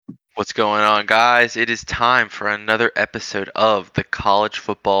What's going on, guys? It is time for another episode of the College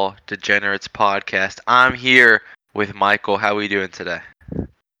Football Degenerates podcast. I'm here with Michael. How are we doing today?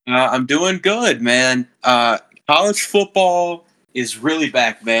 I'm doing good, man. College football is really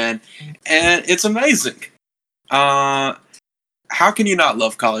back, man, and it's amazing. How can you not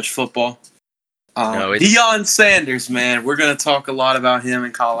love college football? Deion Sanders, man. We're going to talk a lot about him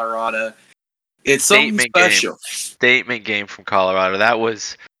in Colorado. It's something special. Statement game from Colorado. That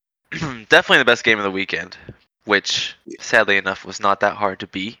was definitely the best game of the weekend, which sadly enough was not that hard to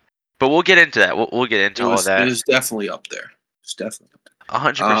beat. But we'll get into that. We'll get into all that. It was definitely up there. It's definitely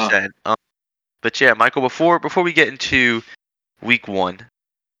up there. 100%. But yeah, Michael, before we get into week one,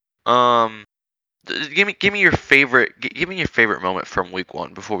 give me your favorite moment from week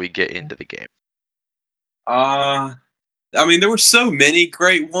one before we get into the game. I mean, there were so many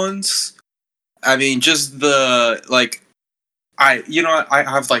great ones. I mean, just I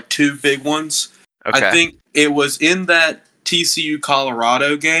have like two big ones. Okay. I think it was in that TCU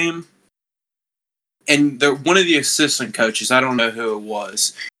Colorado game, and one of the assistant coaches, I don't know who it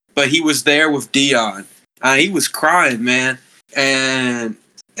was, but he was there with Deion. He was crying, man, and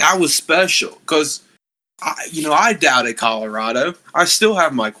that was special because I doubted Colorado. I still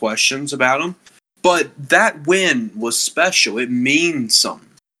have my questions about them, but that win was special. It means something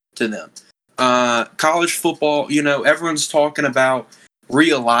to them. College football, everyone's talking about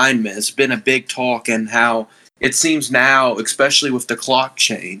realignment. It's been a big talk, and how it seems now, especially with the clock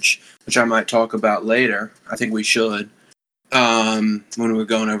change, which I might talk about later. I think we should when we're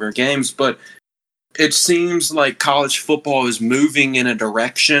going over games. But it seems like college football is moving in a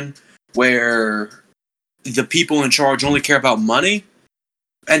direction where the people in charge only care about money.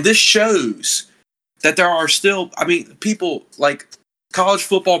 And this shows that there are still, people like college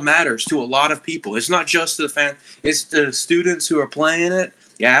football matters to a lot of people. It's not just the fan, it's the students who are playing it,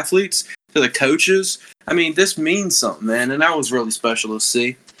 the athletes, to the coaches. I mean, this means something, man, and that was really special to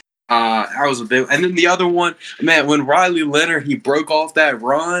see. That was a big, and then the other one, man, when Riley Leonard, he broke off that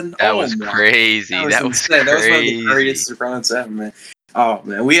run. That was crazy. That was crazy. That was one of the greatest runs ever, man. Oh,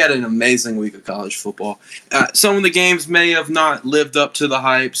 man, we had an amazing week of college football. Some of the games may have not lived up to the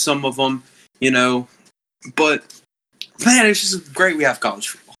hype. Some of them, but, man, it's just great we have college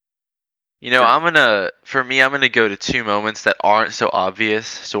football. I'm going to go to two moments that aren't so obvious.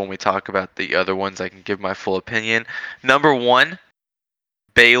 So when we talk about the other ones, I can give my full opinion. Number one,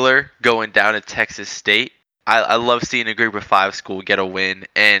 Baylor going down to Texas State. I love seeing a group of five school get a win,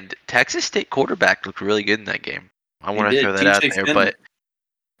 and Texas State quarterback looked really good in that game. I want to throw that out there, but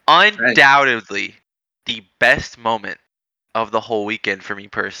undoubtedly the best moment of the whole weekend for me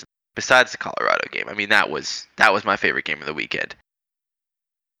personally, besides the Colorado game. I mean, that was my favorite game of the weekend.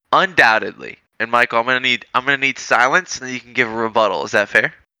 Undoubtedly. And Michael, I'm gonna need silence, and then you can give a rebuttal. Is that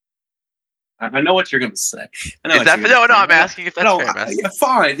fair? I know what you're gonna say. No, I'm asking if that's fair. Yeah,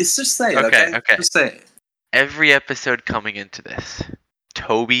 fine. It's just say it. Okay. Just say it. Every episode coming into this,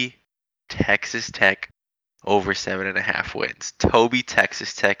 Tobey, Texas Tech, over 7.5 wins. Tobey,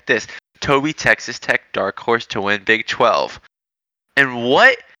 Texas Tech, this. Tobey, Texas Tech, dark horse to win Big 12. And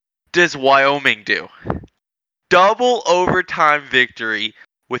what does Wyoming do? Double overtime victory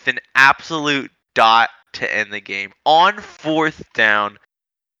with an absolute dot to end the game. On fourth down.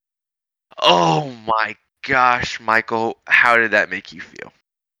 Oh my gosh, Michael, how did that make you feel?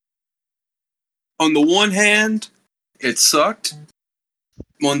 On the one hand, it sucked.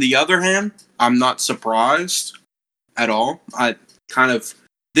 On the other hand, I'm not surprised at all.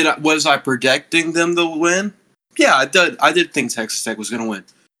 Was I predicting them to win? Yeah, I did think Texas Tech was going to win.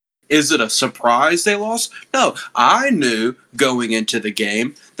 Is it a surprise they lost? No, I knew going into the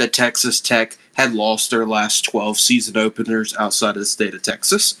game that Texas Tech had lost their last 12 season openers outside of the state of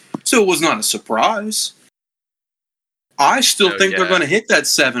Texas. So it was not a surprise. I still think they're going to hit that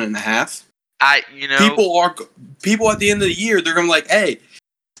 7.5. People at the end of the year, they're going to be like, hey,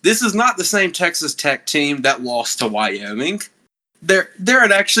 this is not the same Texas Tech team that lost to Wyoming. They're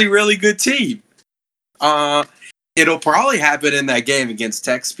an actually really good team. It'll probably happen in that game against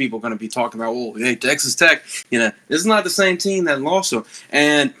Texas. People are going to be talking about, oh, hey, Texas Tech, this is not the same team that lost them.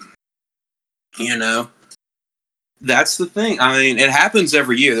 And, that's the thing. I mean, it happens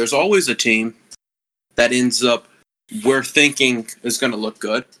every year. There's always a team that ends up, we're thinking is going to look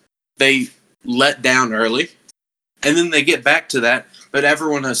good. They let down early, and then they get back to that, but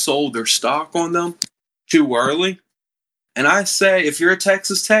everyone has sold their stock on them too early. And I say, if you're a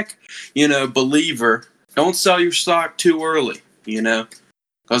Texas Tech, believer, don't sell your stock too early,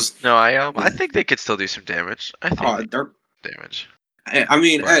 Cause, no, I think they could still do some damage. I think damage. I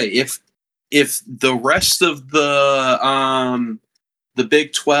mean, hey, if the rest of the the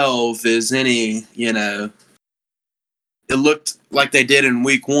Big 12 is any, it looked like they did in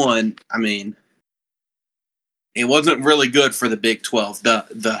week 1. I mean, it wasn't really good for the Big 12.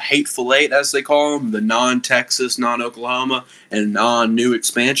 The Hateful Eight, as they call them, the non-Texas, non-Oklahoma, and non-new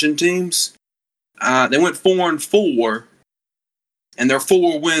expansion teams, they went 4-4, and their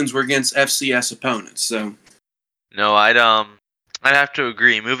 4 wins were against FCS opponents. So, no, I'd have to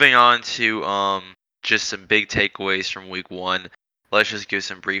agree. Moving on to just some big takeaways from week 1. Let's just give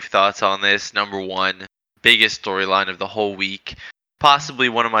some brief thoughts on this. Number 1, biggest storyline of the whole week, possibly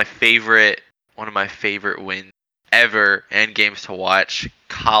one of my favorite wins ever and games to watch.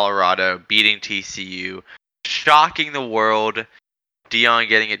 Colorado beating TCU, shocking the world. Deion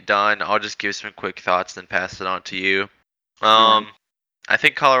getting it done. I'll just give some quick thoughts, then pass it on to you. I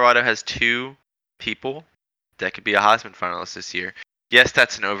think Colorado has 2 people that could be a Heisman finalist this year. Yes,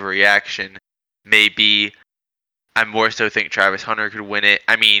 that's an overreaction. Maybe I more so think Travis Hunter could win it.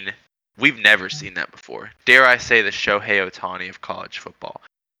 I mean, we've never seen that before. Dare I say the Shohei Ohtani of college football.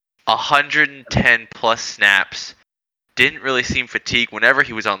 110 plus snaps. Didn't really seem fatigued whenever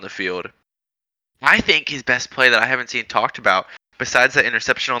he was on the field. I think his best play that I haven't seen talked about, besides that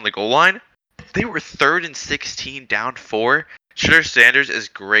interception on the goal line, they were 3rd and 16 down 4. Shedeur Sanders, as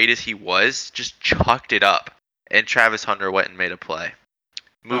great as he was, just chucked it up. And Travis Hunter went and made a play.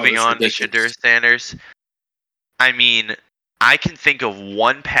 Moving on to Shedeur Sanders. I mean, I can think of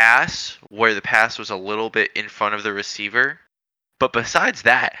one pass where the pass was a little bit in front of the receiver. But besides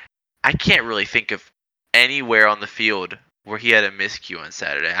that, I can't really think of anywhere on the field where he had a miscue on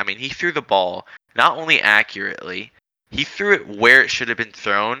Saturday. I mean, he threw the ball not only accurately, he threw it where it should have been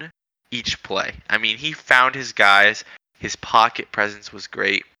thrown each play. I mean, he found his guys. His pocket presence was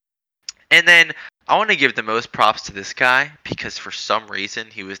great. And then I want to give the most props to this guy because for some reason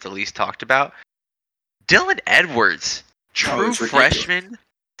he was the least talked about. Dylan Edwards, true freshman,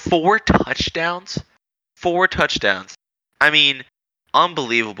 4 touchdowns. 4 touchdowns. I mean,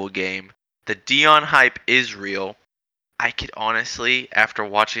 unbelievable game. The Deion hype is real. I could honestly, after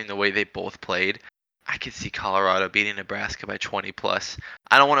watching the way they both played, I could see Colorado beating Nebraska by 20 plus.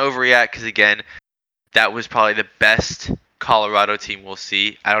 I don't want to overreact because, again, that was probably the best Colorado team we'll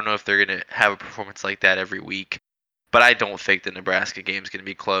see. I don't know if they're going to have a performance like that every week, but I don't think the Nebraska game is going to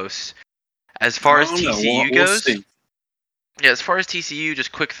be close. As far as TCU goes, as far as TCU,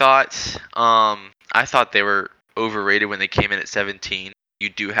 just quick thoughts. I thought they were overrated when they came in at 17. You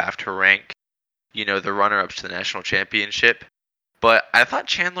do have to rank, the runner-ups to the national championship. But I thought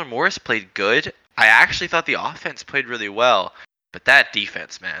Chandler Morris played good. I actually thought the offense played really well. But that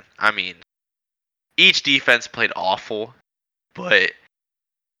defense, man. I mean, each defense played awful. But,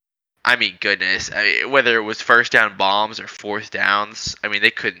 I mean, goodness. Whether it was first down bombs or fourth downs, I mean, they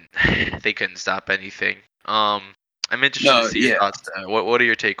couldn't stop anything. I'm interested to see your thoughts. What are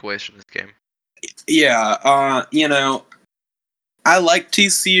your takeaways from this game? Yeah, I like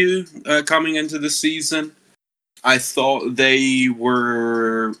TCU coming into the season. I thought they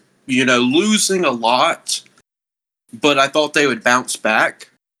were, losing a lot, but I thought they would bounce back.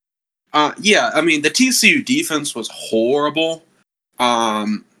 I mean, the TCU defense was horrible. I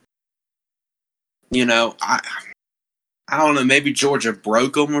don't know, maybe Georgia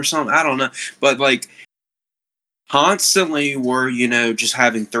broke them or something. I don't know. But, constantly were, just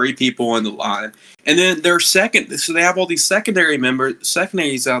having 3 people on the line. And then their so they have all these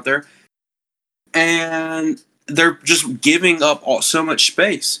secondaries out there, and they're just giving up so much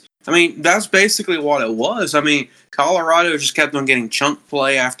space. I mean, that's basically what it was. I mean, Colorado just kept on getting chunk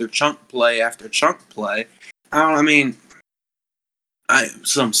play after chunk play after chunk play.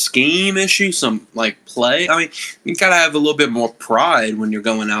 Some scheme issue, some play. I mean, you gotta have a little bit more pride when you're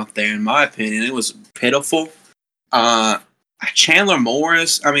going out there. In my opinion, it was pitiful. Chandler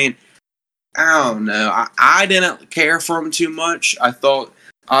Morris, I mean, I don't know. I didn't care for him too much. I thought,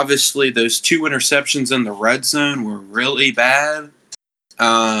 obviously, those 2 interceptions in the red zone were really bad.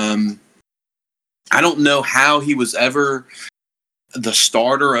 I don't know how he was ever the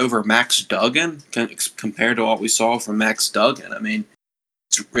starter over Max Duggan compared to what we saw from Max Duggan. I mean,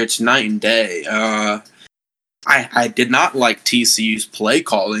 it's night and day. I did not like TCU's play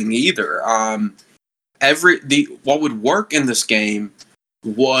calling either. What would work in this game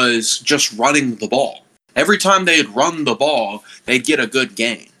was just running the ball. Every time they'd run the ball, they'd get a good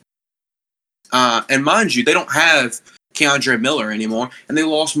gain. And mind you, they don't have Keandre Miller anymore, and they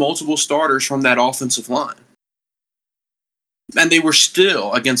lost multiple starters from that offensive line. And they were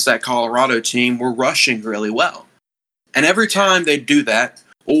still, against that Colorado team, were rushing really well. And every time they'd do that,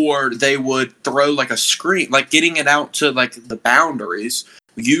 or they would throw a screen, getting it out to the boundaries,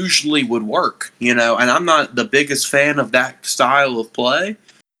 usually would work, and I'm not the biggest fan of that style of play,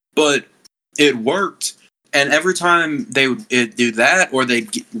 but it worked. And every time they would do that or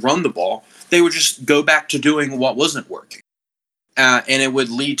they'd run the ball, they would just go back to doing what wasn't working. And it would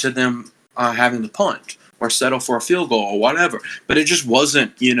lead to them having to punt or settle for a field goal or whatever. But it just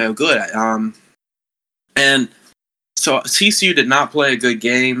wasn't, good. And so TCU did not play a good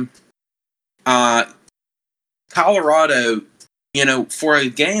game. Colorado, for a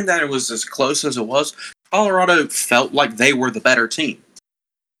game that it was as close as it was, Colorado felt like they were the better team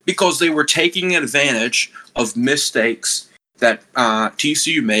because they were taking advantage of mistakes that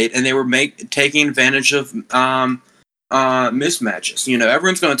TCU made, and they were taking advantage of mismatches.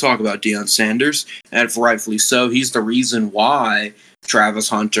 Everyone's going to talk about Deion Sanders, and rightfully so. He's the reason why Travis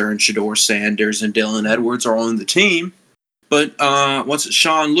Hunter and Shedeur Sanders and Dylan Edwards are on the team. But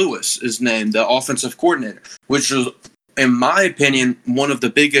Sean Lewis is named the offensive coordinator, which was, in my opinion, one of the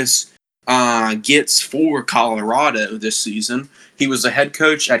biggest gets for Colorado this season. He was a head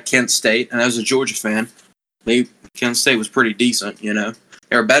coach at Kent State, and as a Georgia fan, Kent State was pretty decent, They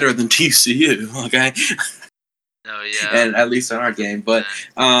were better than TCU, okay? Oh, yeah. And at least in our game. But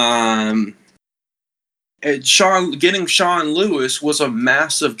getting Sean Lewis was a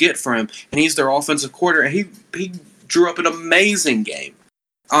massive get for him, and he's their offensive coordinator, and he drew up an amazing game.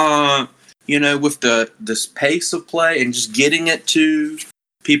 With this pace of play and just getting it to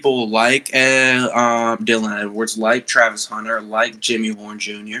people like Dylan Edwards, like Travis Hunter, like Jimmy Horn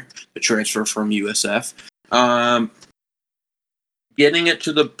Jr., the transfer from USF. Getting it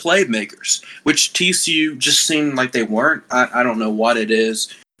to the playmakers, which TCU just seemed like they weren't. I don't know what it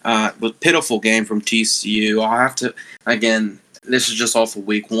is. But pitiful game from TCU. I'll have to, again, this is just off of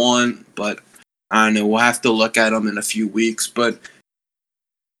week 1, but I know we'll have to look at them in a few weeks. But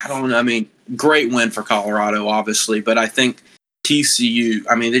I don't know. I mean, great win for Colorado, obviously, but I think TCU,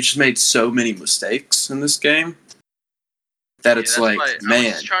 they just made so many mistakes in this game that it's like, man. I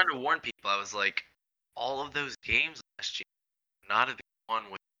was just trying to warn people. I was like, all of those games last year, not have been won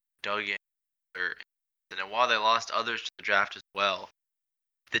with Doug and while they lost others to the draft as well,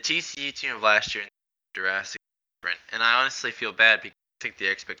 the TCU team of last year in Jurassic different, and I honestly feel bad because I think the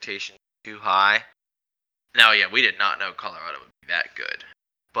expectation is too high. Now, yeah, we did not know Colorado would be that good,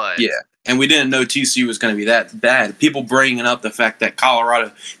 but yeah, and we didn't know TCU was going to be that bad. People bringing up the fact that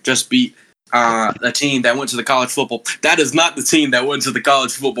Colorado just beat a team that went to the college football. That is not the team that went to the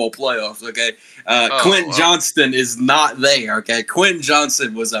college football playoffs, okay? Quentin Johnston is not there, okay? Quentin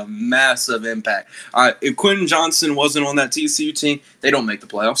Johnston was a massive impact. If Quentin Johnston wasn't on that TCU team, they don't make the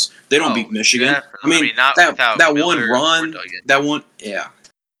playoffs. They don't beat Michigan. Definitely. Not that one run, that one, yeah.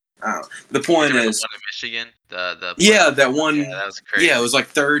 The point is, Michigan, that one. Yeah, that was crazy. Yeah, it was like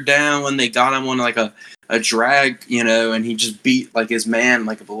third down when they got him on like a drag, and he just beat like his man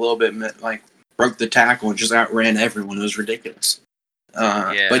like a little bit, like broke the tackle and just outran everyone. It was ridiculous.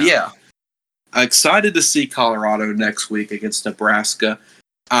 But yeah, excited to see Colorado next week against Nebraska.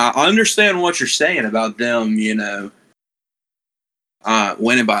 I understand what you're saying about them,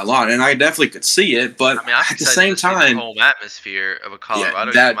 winning by a lot, and I definitely could see it. But at the same time, the home atmosphere of a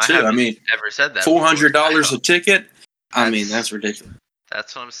Colorado that game. too. Never said that. $400 a ticket. That's ridiculous.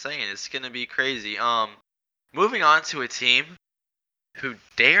 That's what I'm saying. It's gonna be crazy. Moving on to a team who,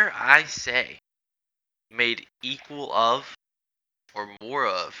 dare I say, made equal of or more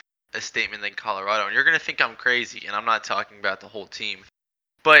of a statement than Colorado. And you're gonna think I'm crazy, and I'm not talking about the whole team,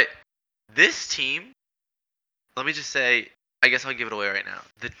 but this team. Let me just say. I guess I'll give it away right now.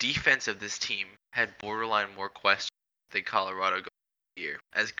 The defense of this team had borderline more questions than Colorado going here,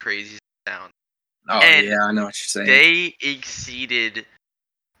 as crazy as it sounds. Oh, and yeah, I know what you're saying. They exceeded...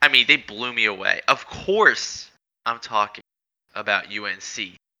 they blew me away. Of course, I'm talking about UNC.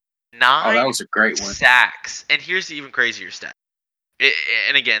 9 that was a great one. Sacks. And here's the even crazier stat.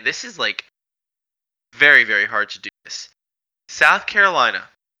 And again, this is very, very hard to do this. South Carolina,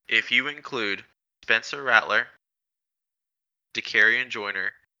 if you include Spencer Rattler, DeCarrion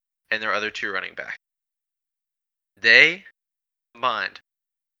Joyner, and their other 2 running backs. They combined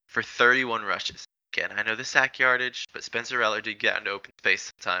for 31 rushes. Again, I know the sack yardage, but Spencer Rattler did get into open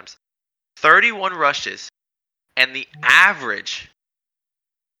space sometimes. 31 rushes, and the average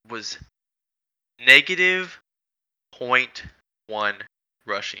was negative 0.1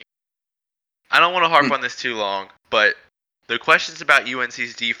 rushing. I don't want to harp on this too long, but the questions about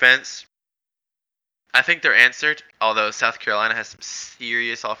UNC's defense, I think they're answered, although South Carolina has some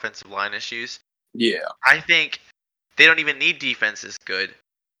serious offensive line issues. Yeah. I think they don't even need defenses good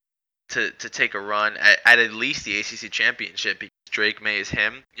to take a run at least the ACC championship because Drake May is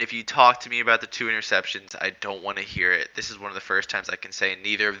him. If you talk to me about the 2 interceptions, I don't want to hear it. This is one of the first times I can say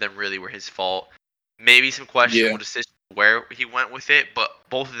neither of them really were his fault. Maybe some questionable decisions where he went with it, but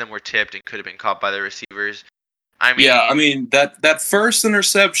both of them were tipped and could have been caught by the receivers. I mean, that first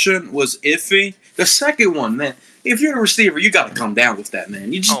interception was iffy. The second one, man, if you're a receiver, you got to come down with that,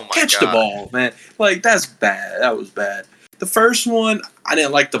 man. You just catch the ball, man. Like, that's bad. That was bad. The first one, I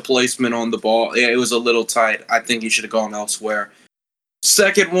didn't like the placement on the ball. Yeah, it was a little tight. I think he should have gone elsewhere.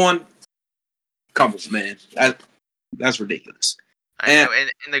 Second one, come on, man. That's ridiculous. I know,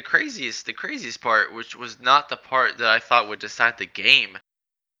 and the craziest part, which was not the part that I thought would decide the game.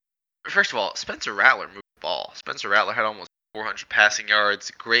 First of all, Spencer Rattler moved the ball. Spencer Rattler had almost 400 passing yards,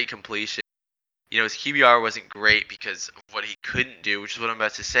 great completion. His QBR wasn't great because of what he couldn't do, which is what I'm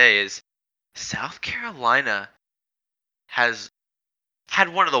about to say is South Carolina has had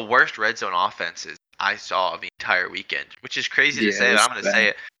one of the worst red zone offenses I saw the entire weekend, which is crazy to say, but I'm going to say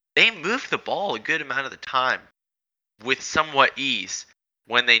it. They moved the ball a good amount of the time with somewhat ease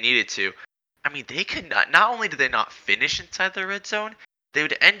when they needed to. I mean, they could not only did they not finish inside the red zone, they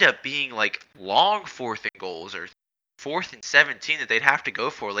would end up being like long 4th and goals or 4th and 17 that they'd have to go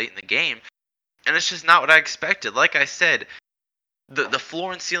for late in the game. And it's just not what I expected. Like I said, the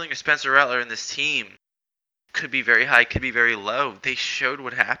floor and ceiling of Spencer Rattler and this team could be very high, could be very low. They showed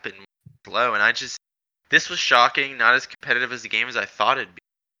what happened low, and this was shocking, not as competitive as the game as I thought it'd be.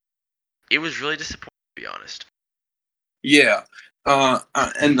 It was really disappointing, to be honest. Yeah.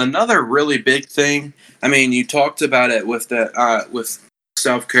 And another really big thing, I mean, you talked about it with with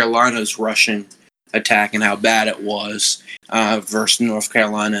South Carolina's rushing attack and how bad it was versus North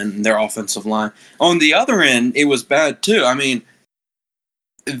Carolina and their offensive line. On the other end, it was bad too. I mean,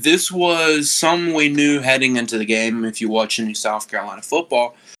 this was something we knew heading into the game. If you watch any South Carolina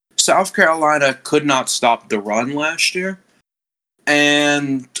football, South Carolina could not stop the run last year.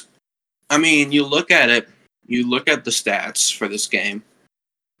 And, I mean, you look at it, you look at the stats for this game.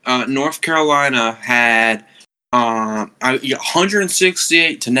 North Carolina had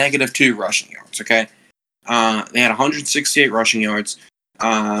 168 to -2 rushing yards, okay? They had 168 rushing yards.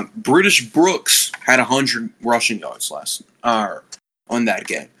 British Brooks had 100 rushing yards on that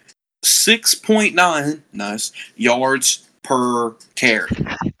game. 6.9 yards per carry.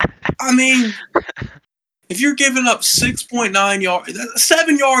 I mean, if you're giving up 6.9 yards,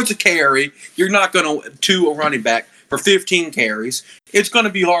 7 yards a carry, you're not going to a running back for 15 carries. It's going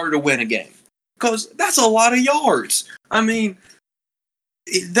to be harder to win a game because that's a lot of yards. I mean,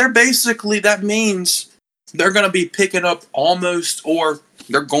 that means they're going to be picking up almost, or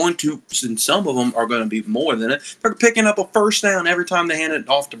they're going to, and some of them are going to be more than it. They're picking up a first down every time they hand it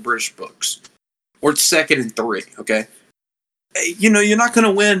off to British Brooks, or it's 2nd and 3. Okay. You're not going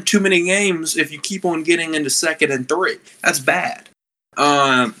to win too many games if you keep on getting into 2nd and 3. That's bad.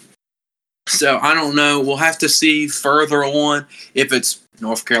 So I don't know. We'll have to see further on if it's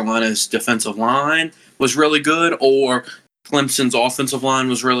North Carolina's defensive line was really good or Clemson's offensive line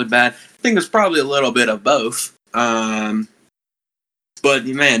was really bad. I think it's probably a little bit of both. But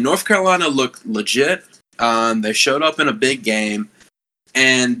man, North Carolina looked legit. They showed up in a big game,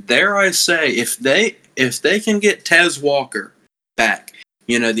 and dare I say, if they can get Tez Walker back,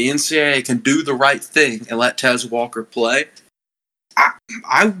 the NCAA can do the right thing and let Tez Walker play.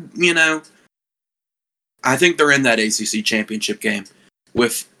 I think they're in that ACC championship game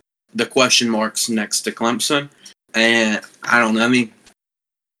with the question marks next to Clemson, and I don't know. I mean,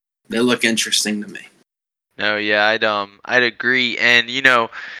 they look interesting to me. No, yeah, I'd agree. And to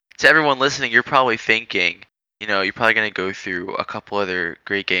everyone listening, you're probably thinking, you're probably gonna go through a couple other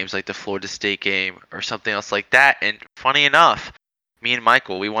great games like the Florida State game or something else like that. And funny enough, me and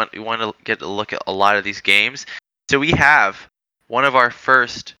Michael, we want to get a look at a lot of these games. So we have one of our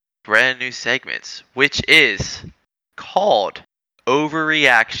first brand new segments, which is called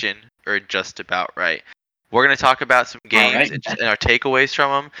Overreaction, or Just About Right. We're going to talk about some games and our takeaways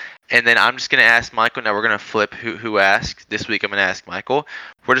from them, and then I'm just going to ask Michael. Now we're going to flip who asked. This week I'm going to ask Michael.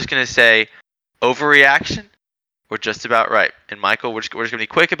 We're just going to say overreaction or just about right. And Michael, we're just going to be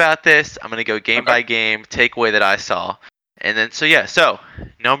quick about this. I'm going to go game by game, takeaway that I saw. And then, so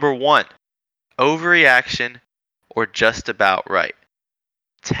number 1, overreaction or just about right.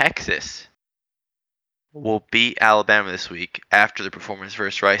 Texas will beat Alabama this week after the performance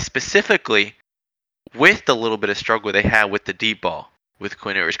versus Rice, specifically with the little bit of struggle they had with the deep ball with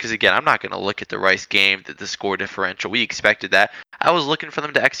Quinn Ewers. Because again, I'm not going to look at the Rice game, the score differential. We expected that. I was looking for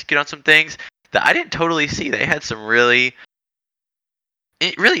them to execute on some things that I didn't totally see. They had some really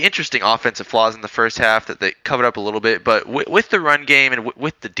really interesting offensive flaws in the first half that they covered up a little bit. But with the run game and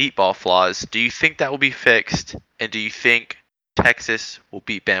with the deep ball flaws, do you think that will be fixed? And do you think Texas will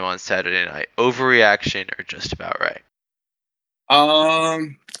beat Bama on Saturday night? Overreaction or just about right?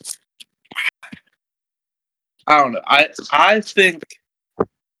 I don't know. I think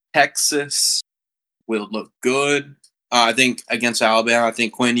Texas will look good. I think against Alabama, I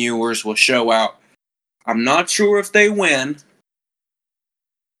think Quinn Ewers will show out. I'm not sure if they win.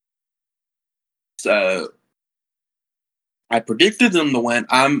 So I predicted them to win.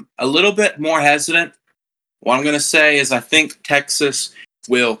 I'm a little bit more hesitant. What I'm going to say is I think Texas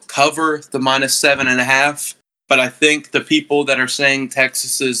will cover the -7.5. But I think the people that are saying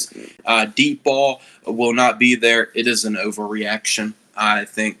Texas's deep ball will not be there. It is an overreaction. I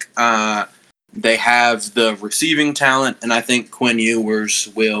think they have the receiving talent, and I think Quinn Ewers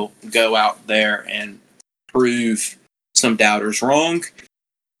will go out there and prove some doubters wrong.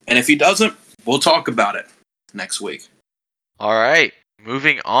 And if he doesn't, we'll talk about it next week. All right,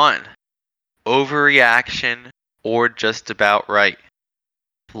 moving on. Overreaction or just about right.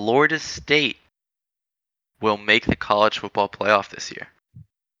 Florida State will make the college football playoff this year.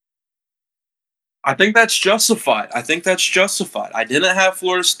 I think that's justified. I didn't have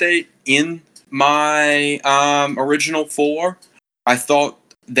Florida State in my original 4. I thought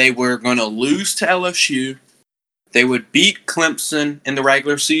they were going to lose to LSU. They would beat Clemson in the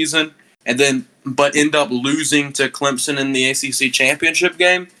regular season, but end up losing to Clemson in the ACC championship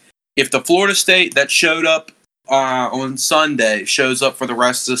game. If the Florida State that showed up on Sunday shows up for the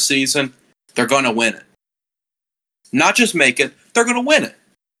rest of the season, they're going to win it. Not just make it, they're going to win it.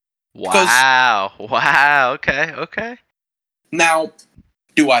 Wow. Okay. Now,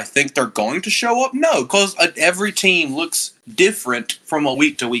 do I think they're going to show up? No, because every team looks different from a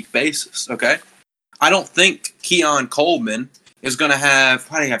week-to-week basis, okay? I don't think Keon Coleman is going to have,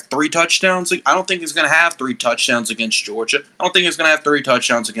 3 touchdowns? I don't think he's going to have 3 touchdowns against Georgia. I don't think he's going to have 3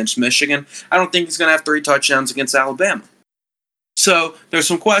 touchdowns against Michigan. I don't think he's going to have 3 touchdowns against Alabama. So, there's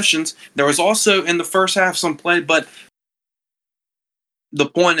some questions. There was also, in the first half, some play, but the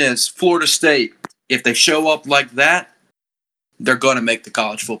point is, Florida State, if they show up like that, they're going to make the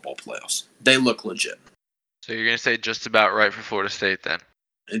college football playoffs. They look legit. So you're going to say just about right for Florida State then?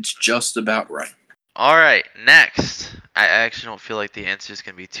 It's just about right. All right, next. I actually don't feel like the answer is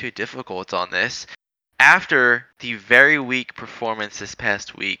going to be too difficult on this. After the very weak performance this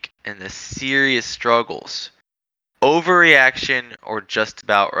past week and the serious struggles, overreaction or just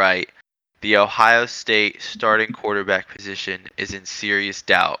about right, the Ohio State starting quarterback position is in serious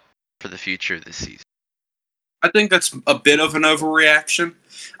doubt for the future of the season. I think that's a bit of an overreaction.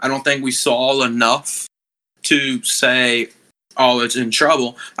 I don't think we saw enough to say, oh, it's in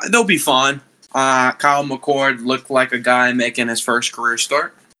trouble. They'll be fine. Kyle McCord looked like a guy making his first career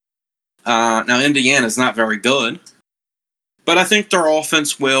start. Now, Indiana's not very good. But I think their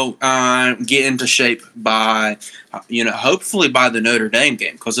offense will get into shape by, hopefully by the Notre Dame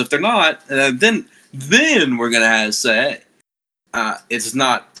game. Because if they're not, then we're going to have to say,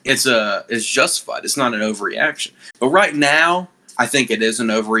 it's justified. It's not an overreaction. But right now, I think it is an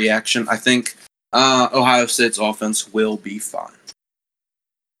overreaction. I think Ohio State's offense will be fine.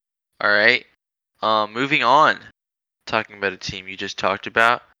 All right. Moving on. Talking about a team you just talked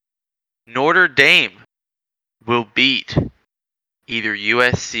about. Notre Dame will beat either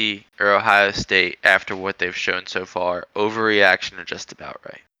USC or Ohio State after what they've shown so far. Overreaction or just about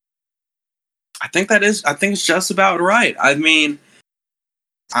right? I think it's just about right. I mean,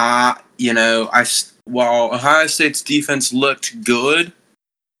 while Ohio State's defense looked good,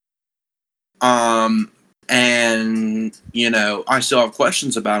 and, I still have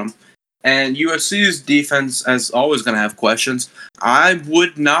questions about them. And USC's defense is always going to have questions. I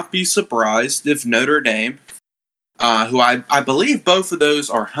would not be surprised if Notre Dame, who I believe both of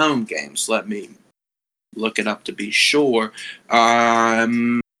those are home games. Let me look it up to be sure.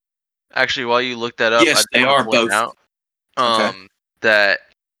 Actually, while you look that up, yes, they are both. That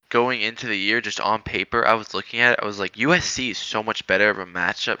going into the year, just on paper, I was looking at it. I was like, USC is so much better of a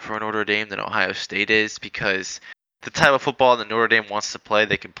matchup for Notre Dame than Ohio State is, because the type of football that Notre Dame wants to play,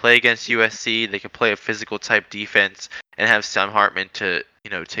 they can play against USC. They can play a physical type defense and have Sam Hartman to,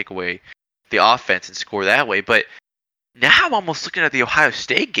 take away the offense and score that way. But now I'm almost looking at the Ohio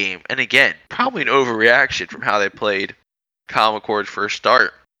State game, and again, probably an overreaction from how they played Kyle McCord's first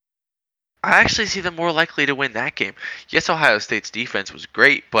start. I actually see them more likely to win that game. Yes, Ohio State's defense was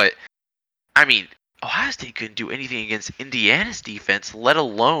great, but, Ohio State couldn't do anything against Indiana's defense, let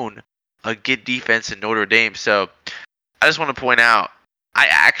alone a good defense in Notre Dame. So I just want to point out, I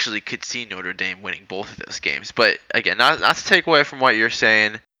actually could see Notre Dame winning both of those games. But again, not to take away from what you're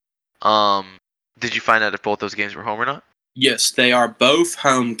saying. Did you find out if both those games were home or not? Yes, they are both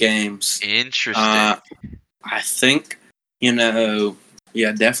home games. Interesting. I think,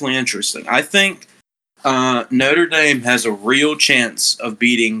 definitely interesting. I think Notre Dame has a real chance of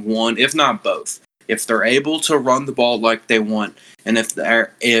beating one, if not both, if they're able to run the ball like they want, and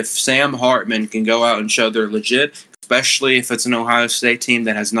if Sam Hartman can go out and show they're legit, especially if it's an Ohio State team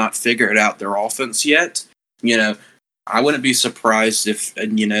that has not figured out their offense yet. I wouldn't be surprised if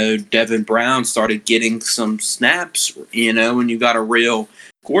Devin Brown started getting some snaps. When you got a real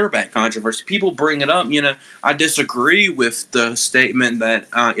quarterback controversy. People bring it up. I disagree with the statement that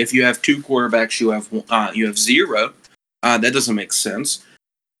if you have two quarterbacks, you have zero. That doesn't make sense.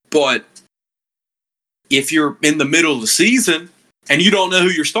 But if you're in the middle of the season and you don't know who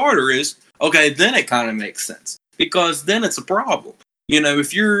your starter is, okay, then it kind of makes sense, because then it's a problem.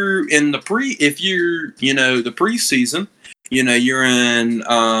 If you're in the the preseason, you're in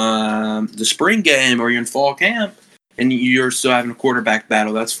the spring game or you're in fall camp, and you're still having a quarterback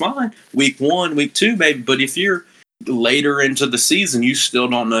battle, that's fine. Week 1, week 2, maybe. But if you're later into the season, you still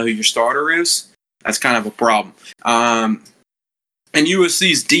don't know who your starter is, that's kind of a problem. And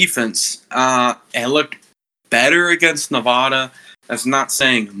USC's defense, it looked better against Nevada. That's not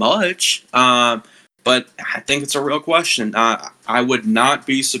saying much, but I think it's a real question. I would not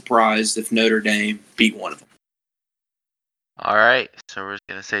be surprised if Notre Dame beat one of them. All right, so we're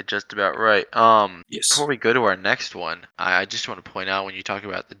going to say just about right. Yes. Before we go to our next one, I just want to point out, when you talk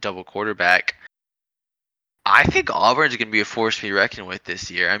about the double quarterback, I think Auburn's going to be a force to be reckoned with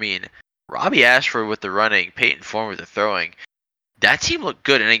this year. I mean, Robbie Ashford with the running, Peyton Form with the throwing. That team looked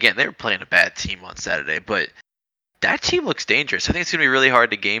good, and again, they were playing a bad team on Saturday, but that team looks dangerous. I think it's going to be really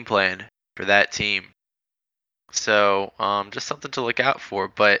hard to game plan for that team. So, just something to look out for.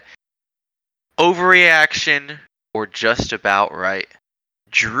 But overreaction or just about right,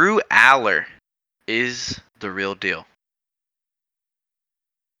 Drew Aller is the real deal.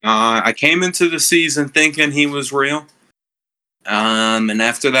 I came into the season thinking he was real. And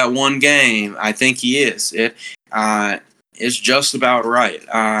after that one game, I think he is. It's just about right.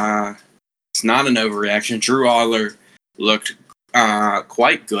 It's not an overreaction. Drew Aller looked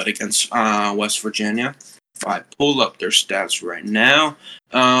quite good against West Virginia. If I pull up their stats right now,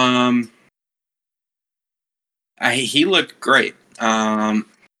 he looked great. And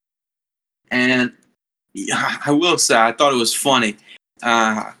I will say, I thought it was funny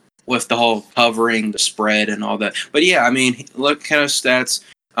with the whole covering the spread and all that. But yeah, I mean, look at his stats.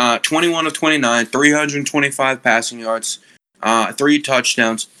 21 of 29, 325 passing yards, 3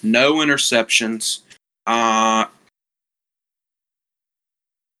 touchdowns, no interceptions.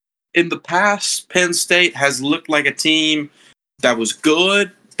 In the past, Penn State has looked like a team that was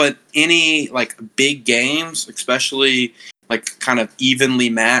good, but any big games, especially kind of evenly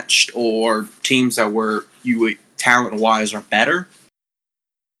matched, or teams that were talent-wise are better,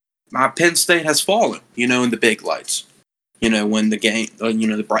 Penn State has fallen, in the big lights. When the game,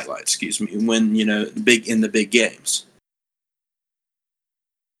 the bright lights, when, in the big games.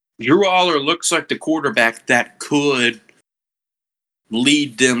 Drew Aller looks like the quarterback that could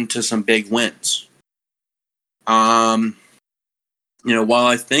lead them to some big wins. While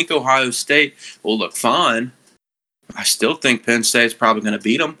I think Ohio State will look fine, I still think Penn State's probably going to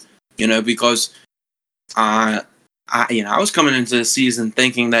beat them, because I was coming into the season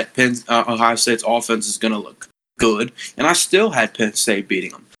thinking that Ohio State's offense is going to look good, and I still had Penn State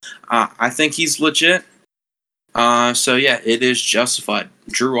beating them. I think he's legit. So yeah, it is justified.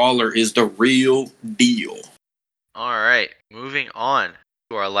 Drew Aller is the real deal. All right, moving on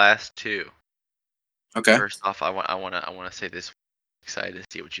to our last two. Okay. First off, I want to say this. I'm excited to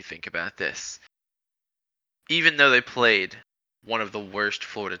see what you think about this. Even though they played one of the worst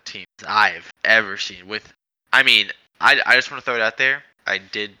Florida teams I've ever seen, I just want to throw it out there. I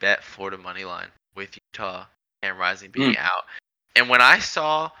did bet Florida money line with Utah and Rising being out. And when I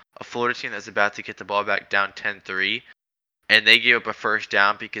saw a Florida team that's about to get the ball back down 10-3, and they gave up a first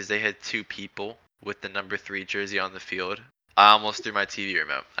down because they had 2 people with the number 3 jersey on the field, I almost threw my TV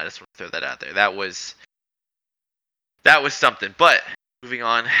remote. I just want to throw that out there. That was something. But moving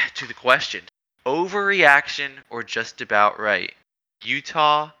on to the question. Overreaction or just about right?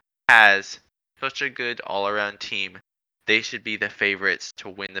 Utah has such a good all-around team. They should be the favorites to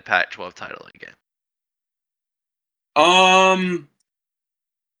win the Pac-12 title again.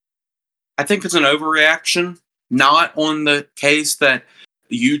 I think it's an overreaction. Not on the case that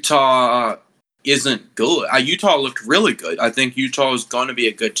Utah isn't good. Utah looked really good. I think Utah is going to be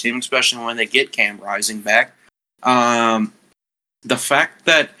a good team, especially when they get Cam Rising back. the fact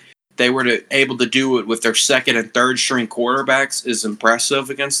that they were able to do it with their second and third string quarterbacks is impressive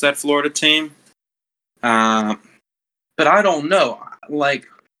against that Florida team. But I don't know. Like,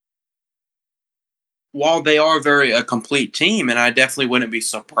 while they are a complete team, and I definitely wouldn't be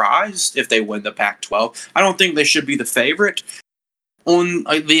surprised if they win the Pac-12, I don't think they should be the favorite on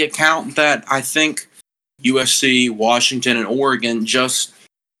the account that I think USC, Washington, and Oregon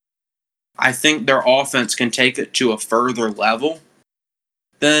I think their offense can take it to a further level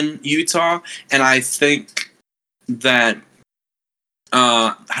than Utah, and I think that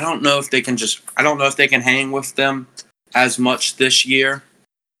I don't know if they can hang with them as much this year.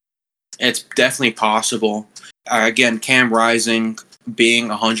 It's definitely possible. Again, Cam Rising being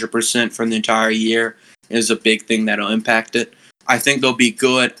 100% for the entire year is a big thing that'll impact it. I think they'll be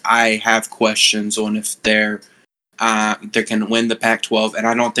good. I have questions on if they can win the Pac-12, and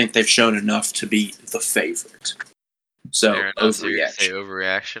I don't think they've shown enough to be the favorite. So, overreaction.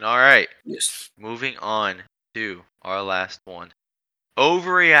 Overreaction. All right. Yes. Moving on to our last one.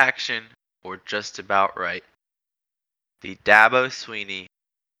 Overreaction, or just about right. The Dabo Swinney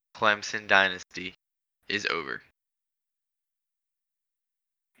Clemson dynasty is over.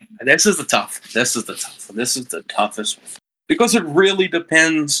 This is the toughest one. Because it really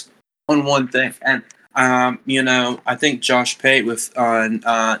depends on one thing. And, I think Josh Pate on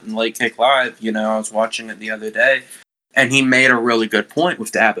Late Kick Live, I was watching it the other day, and he made a really good point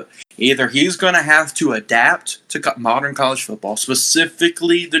with Dabo. Either he's going to have to adapt to modern college football,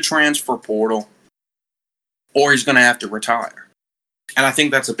 specifically the transfer portal, or he's going to have to retire. And I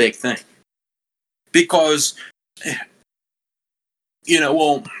think that's a big thing. Because, I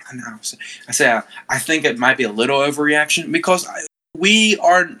think it might be a little overreaction because we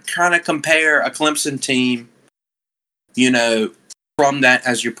are kind of compare a Clemson team, from that,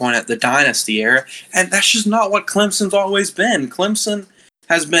 as you point out, the dynasty era. And that's just not what Clemson's always been. Clemson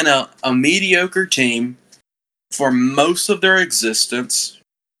has been a mediocre team for most of their existence.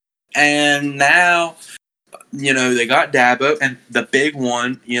 And now, they got Dabo, and the big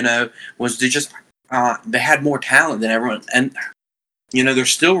one, was they had more talent than everyone. And, they're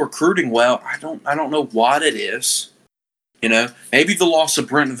still recruiting well. I don't know what it is. Maybe the loss of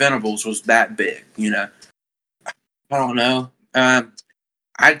Brent Venables was that big, I don't know.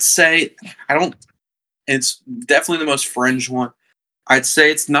 I'd say it's definitely the most fringe one. I'd say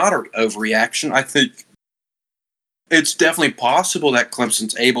it's not an overreaction. I think it's definitely possible that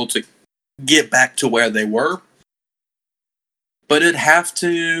Clemson's able to get back to where they were, but it'd have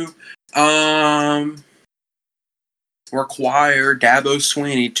to require Dabo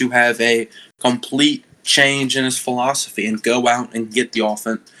Swinney to have a complete change in his philosophy and go out and get the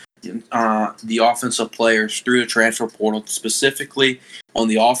offensive players through the transfer portal, specifically on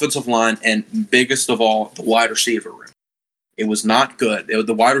the offensive line, and biggest of all, the wide receiver room. It was not good.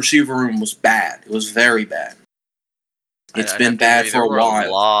 The wide receiver room was bad. It was very bad. It's been bad for a while. There were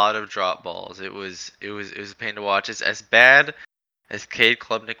a lot of drop balls. It was a pain to watch. It's as bad as Cade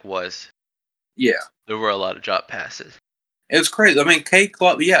Klubnik was. Yeah. There were a lot of drop passes. It's crazy. I mean, Cade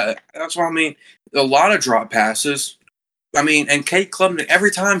Klubnik, yeah, that's what I mean. A lot of drop passes. I mean, and Cade Klubnik,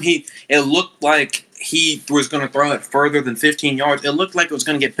 every time it looked like he was going to throw it further than 15 yards, it looked like it was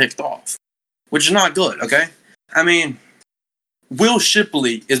going to get picked off, which is not good, okay? I mean, Will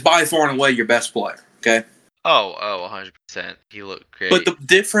Shipley is by far and away your best player, okay? Oh, 100%. He looked great. But the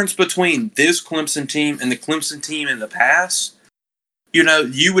difference between this Clemson team and the Clemson team in the past,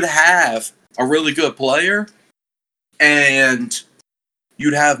 you would have a really good player and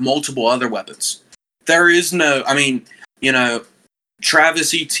you'd have multiple other weapons. There is no,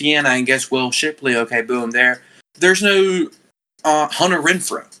 Travis Etienne, I guess Will Shipley, okay, boom, there. There's no Hunter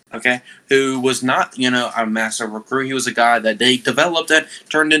Renfrow, okay, who was not, a massive recruit. He was a guy that they developed and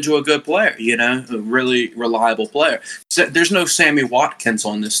turned into a good player, a really reliable player. So there's no Sammy Watkins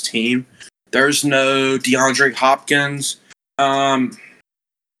on this team. There's no DeAndre Hopkins.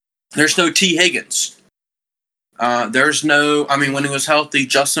 There's no T. Higgins. There's no, when he was healthy,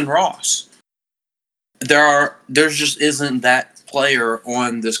 Justin Ross. There just isn't that player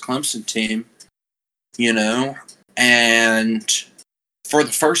on this Clemson team, and for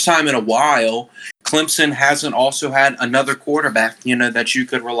the first time in a while, Clemson hasn't also had another quarterback, that you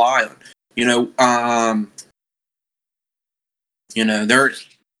could rely on. There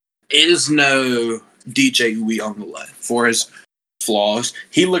is no DJ Uiagalelei for his flaws.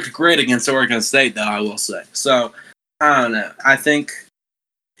 He looked great against Oregon State, though, I will say. So, I don't know. I think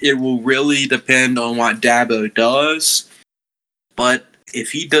it will really depend on what Dabo does. But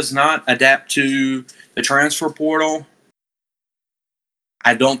if he does not adapt to the transfer portal,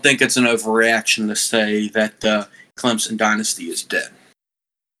 I don't think it's an overreaction to say that Clemson dynasty is dead.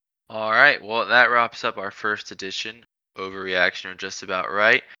 All right. Well, that wraps up our first edition. Overreaction, or just about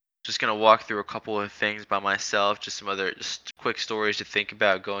right. Just going to walk through a couple of things by myself, just some other just quick stories to think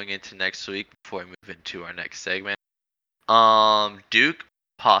about going into next week before I move into our next segment. Duke,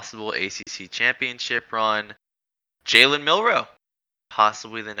 possible ACC championship run. Jalen Milroe,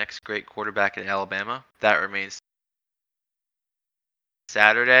 possibly the next great quarterback at Alabama. That remains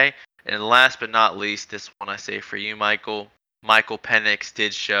Saturday. And last but not least, this one I say for you, Michael. Michael Penix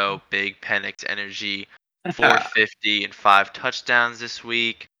did show big Penix energy. 450 and 5 touchdowns this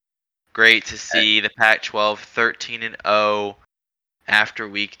week. Great to see the Pac-12 13-0 after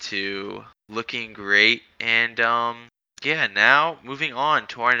week 2, looking great. And yeah, now moving on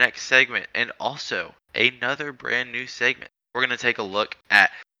to our next segment, and also another brand new segment. We're gonna take a look at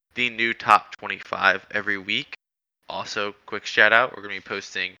the new top 25 every week. Also, quick shout out, we're gonna be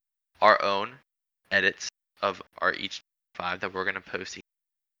posting our own edits of our each 5 that we're gonna post each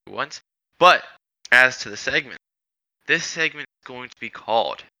once. But as to the segment, this segment is going to be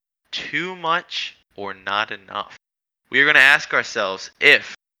called Too Much or Not Enough. We are going to ask ourselves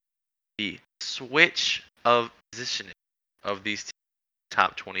if the switch of positioning of these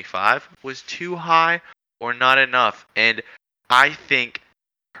top 25 was too high or not enough. And I think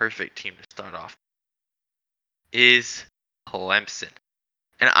perfect team to start off is Clemson.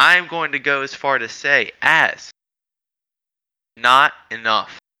 And I'm going to go as far to say as not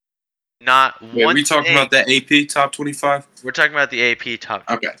enough. Not Wait, one. Are we talking about the AP top 25? We're talking about the AP top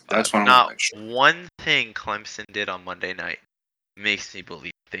 25. Okay, that's what I'm Not make sure. one thing Clemson did on Monday night makes me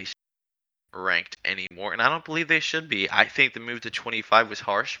believe they should be ranked anymore, and I don't believe they should be. I think the move to 25 was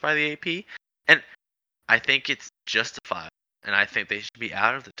harsh by the AP, and I think it's justified, and I think they should be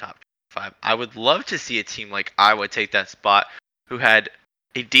out of the top 25. I would love to see a team like Iowa take that spot, who had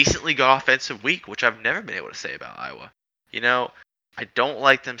a decently good offensive week, which I've never been able to say about Iowa. You know, I don't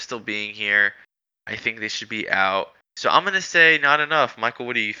like them still being here. I think they should be out. So I'm going to say not enough. Michael,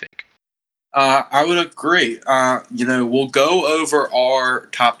 what do you think? I would agree. We'll go over our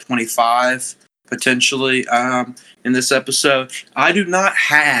top 25 potentially in this episode. I do not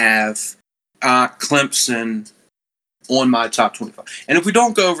have Clemson on my top 25. And if we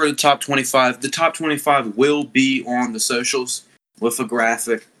don't go over the top 25 will be on the socials with a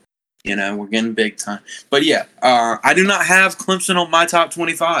graphic. You know, we're getting big time. But yeah, I do not have Clemson on my top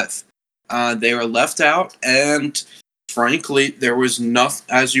 25. They were left out, and frankly, there was nothing,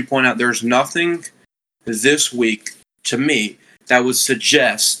 as you point out, there's nothing this week to me that would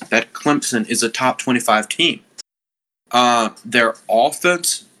suggest that Clemson is a top 25 team. Their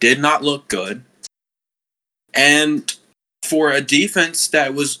offense did not look good. And for a defense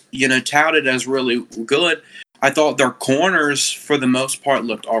that was, touted as really good, I thought their corners, for the most part,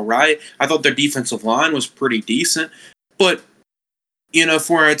 looked all right. I thought their defensive line was pretty decent. But,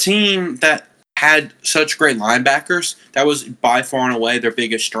 for a team that had such great linebackers, that was by far and away their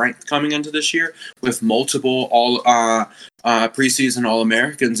biggest strength coming into this year, with multiple preseason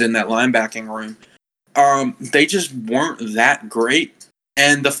All-Americans in that linebacking room. They just weren't that great.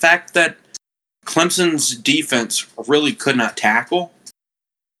 And the fact that Clemson's defense really could not tackle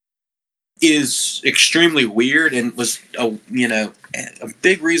is extremely weird, and was a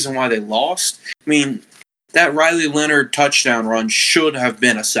big reason why they lost. I mean, that Riley Leonard touchdown run should have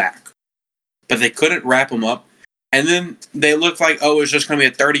been a sack, but they couldn't wrap him up. And then they looked like, it's just going to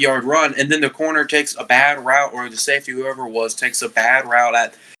be a 30-yard run, and then the corner takes a bad route, or the safety, whoever it was, takes a bad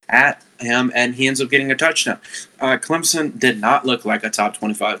route at him, and he ends up getting a touchdown. Clemson did not look like a top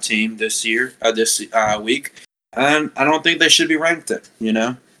 25 team this week, and I don't think they should be ranked there.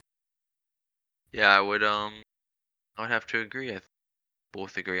 Yeah, I would have to agree. I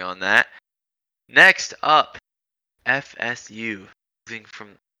both agree on that. Next up, FSU, moving from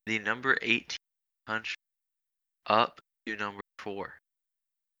the number 18 country up to number 4.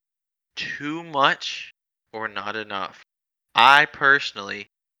 Too much or not enough? I personally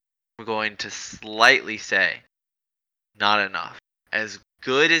am going to slightly say not enough. As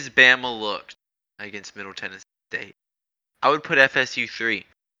good as Bama looked against Middle Tennessee State, I would put FSU 3.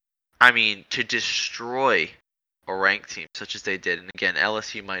 I mean, to destroy a ranked team such as they did, and again,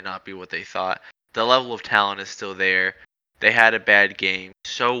 LSU might not be what they thought. The level of talent is still there. They had a bad game.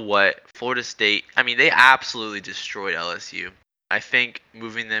 So what? Florida State, I mean, they absolutely destroyed LSU. I think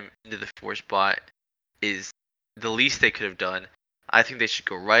moving them into the 4th spot is the least they could have done. I think they should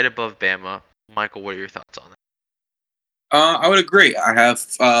go right above Bama. Michael, what are your thoughts on that? I would agree. I have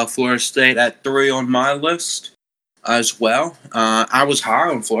Florida State at 3 on my list as well. I was high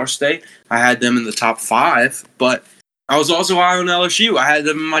on Florida State. I had them in the top 5, but I was also high on LSU. I had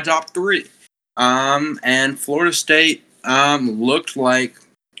them in my top 3. And Florida State looked like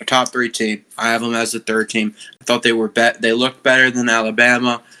a top 3 team. I have them as a 3rd team. I thought they looked better than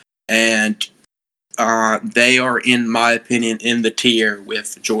Alabama, and they are, in my opinion, in the tier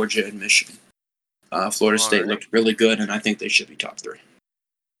with Georgia and Michigan. Florida State looked really good, and I think they should be top 3.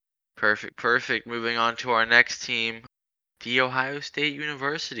 Perfect. Moving on to our next team, The Ohio State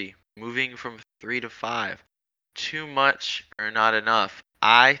University, moving from 3 to 5. Too much or not enough?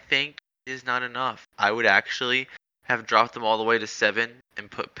 I think it is not enough. I would actually have dropped them all the way to 7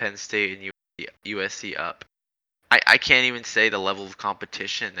 and put Penn State and USC up. I can't even say the level of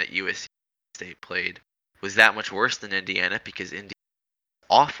competition that USC State played was that much worse than Indiana, because Indiana was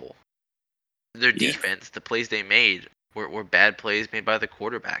awful. Their defense, the plays they made, were bad plays made by the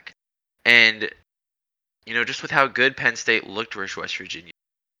quarterback. And, just with how good Penn State looked versus West Virginia,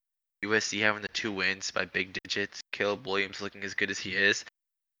 USC having the 2 wins by big digits, Caleb Williams looking as good as he is,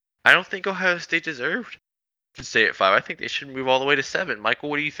 I don't think Ohio State deserved to stay at 5. I think they should move all the way to 7. Michael,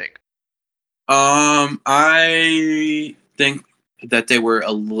 what do you think? I think that they were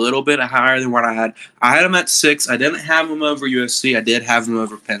a little bit higher than what I had. I had them at 6. I didn't have them over USC. I did have them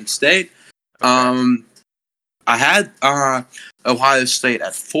over Penn State. Okay. I had Ohio State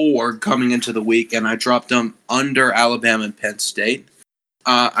at 4 coming into the week, and I dropped them under Alabama and Penn State.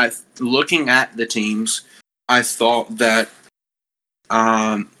 Looking at the teams, I thought that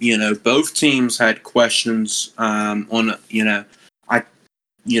both teams had questions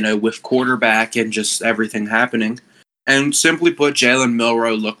with quarterback and just everything happening. And simply put, Jalen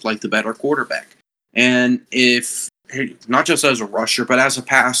Milroe looked like the better quarterback. And not just as a rusher, but as a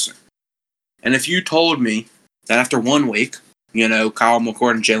passer. And if you told me that after 1 week, Kyle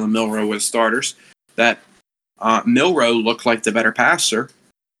McCord and Jalen Milroe were the starters, that Milroe looked like the better passer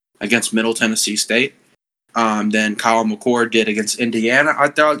against Middle Tennessee State than Kyle McCord did against Indiana, I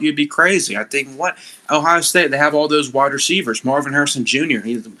thought you'd be crazy. I think, what? Ohio State, they have all those wide receivers. Marvin Harrison Jr.,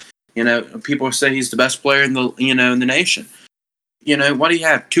 he's, people say he's the best player in the nation. What do you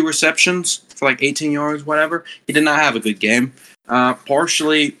have? 2 receptions for like 18 yards, whatever. He did not have a good game.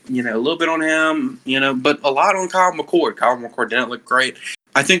 Partially, a little bit on him, but a lot on Kyle McCord. Kyle McCord didn't look great.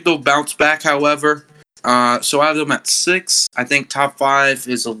 I think they'll bounce back, however. So I have them at 6. I think top 5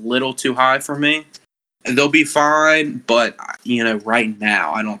 is a little too high for me. They'll be fine, but, right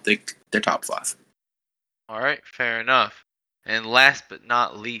now, I don't think they're top 5. All right, fair enough. And last but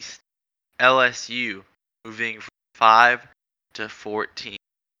not least, LSU moving from 5 to 14.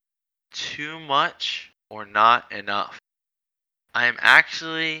 Too much or not enough?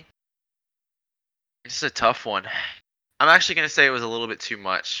 This is a tough one. I'm actually going to say it was a little bit too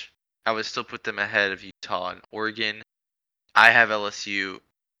much. I would still put them ahead of Utah and Oregon. I have LSU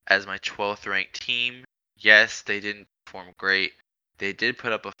as my 12th ranked team. Yes, they didn't perform great. They did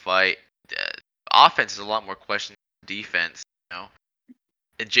put up a fight. Offense is a lot more questions than defense,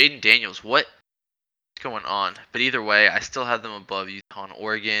 And Jaden Daniels, what's going on? But either way, I still have them above Utah and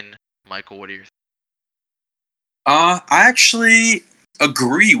Oregon. Michael, what are your thoughts? I actually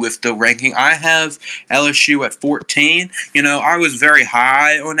agree with the ranking. I have LSU at 14. I was very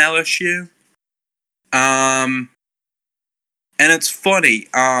high on LSU. And it's funny.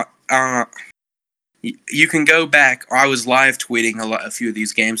 You can go back. I was live tweeting a few of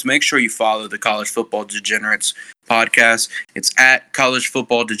these games. Make sure you follow the College Football Degenerates podcast. It's at College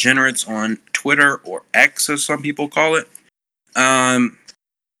Football Degenerates on Twitter, or X as some people call it.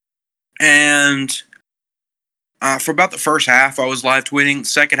 For about the first half, I was live tweeting.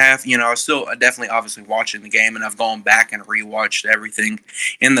 Second half, I was still definitely obviously watching the game, and I've gone back and rewatched everything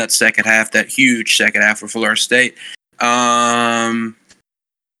in that second half, that huge second half for Florida State.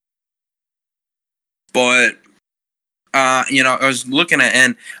 But I was looking at,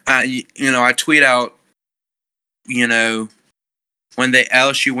 and I tweet out, when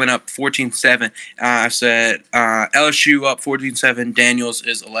LSU went up 14-7, I said, LSU up 14-7, Daniels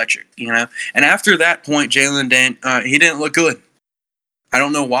is electric, And after that point, he didn't look good. I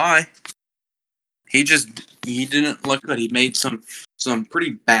don't know why. He didn't look good. He made some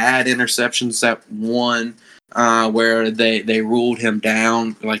pretty bad interceptions. That one where they ruled him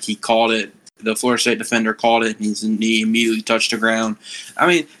down, like he called it. The Florida State defender called it, and he immediately touched the ground. I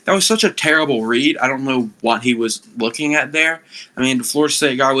mean, that was such a terrible read. I don't know what he was looking at there. I mean, the Florida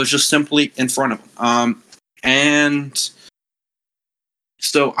State guy was just simply in front of him. And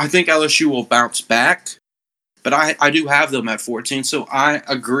so I think LSU will bounce back, but I do have them at 14, so I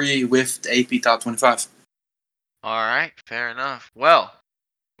agree with the AP Top 25. All right, fair enough. Well,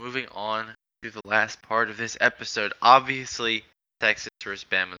 moving on to the last part of this episode. Obviously, Texas versus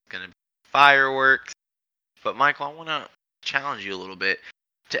Bama is going to be fireworks. But Michael, I want to challenge you a little bit.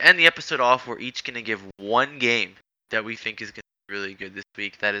 to end the episode off, we're each going to give one game that we think is going to be really good this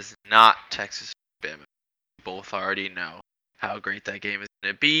week. That is not Texas Bama. We both already know how great that game is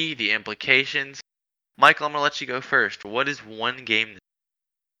going to be, the implications. Michael, I'm going to let you go first. What is one game that you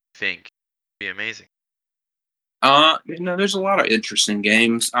think would be amazing? There's a lot of interesting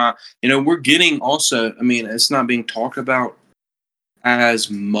games. We're getting also, it's not being talked about as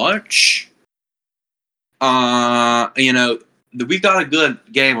much. We got a good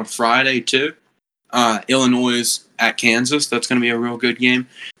game on Friday too. Illinois at Kansas. That's going to be a real good game.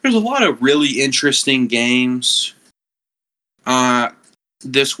 There's a lot of really interesting games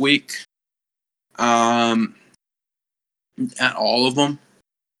this week. At all of them.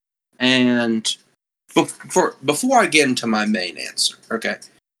 And before I get into my main answer, okay,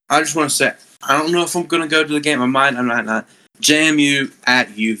 I just want to say I don't know if I'm going to go to the game. I might. I'm not. JMU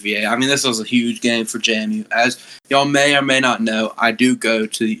at UVA. This was a huge game for JMU. As y'all may or may not know, I do go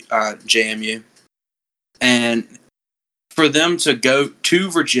to JMU. And for them to go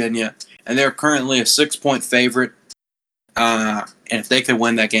to Virginia, and they're currently a 6-point favorite, and if they could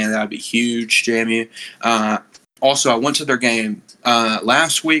win that game, that would be huge, JMU. Also, I went to their game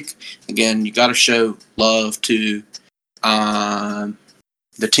last week. Again, you got to show love to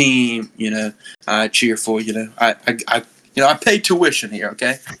the team. Cheer for. I pay tuition here,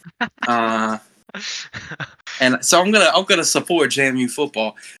 okay? And so I'm gonna support JMU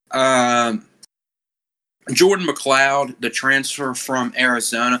football. Jordan McLeod, the transfer from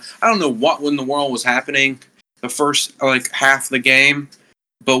Arizona. I don't know what in the world was happening the first half of the game,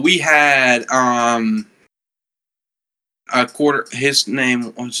 but we had a quarter. His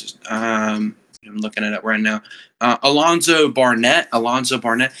name was I'm looking it up right now. Alonzo Barnett.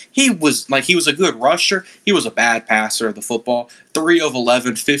 He was a good rusher. He was a bad passer of the football. 3 of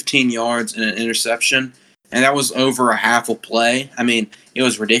 11, 15 yards and an interception. And that was over a half a play. It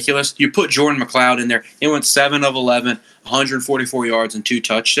was ridiculous. You put Jordan McLeod in there. He went 7 of 11, 144 yards and 2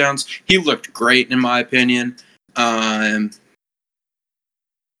 touchdowns. He looked great in my opinion. I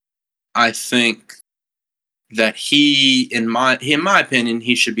think that in my opinion,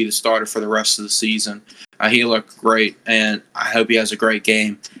 he should be the starter for the rest of the season. He looked great, and I hope he has a great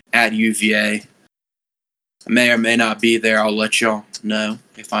game at UVA. I may or may not be there. I'll let y'all know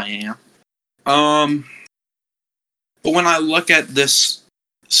if I am. But when I look at this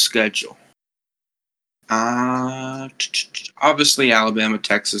schedule, obviously Alabama,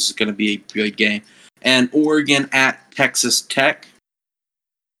 Texas is going to be a good game, and Oregon at Texas Tech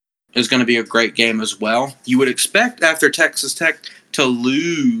is going to be a great game as well. You would expect after Texas Tech to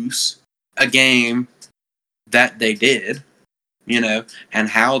lose a game that they did, and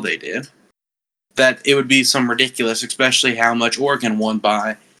how they did, that it would be some ridiculous, especially how much Oregon won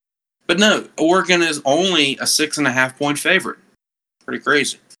by. But no, Oregon is only a 6.5-point favorite. Pretty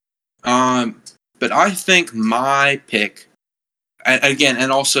crazy. But I think my pick, again,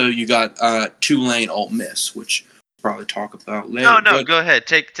 and also you got Tulane Ole Miss, which probably talk about later. No, go ahead.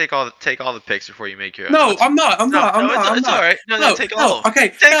 Take all the picks before you make your. No, I'm not. It's all right. No, take all.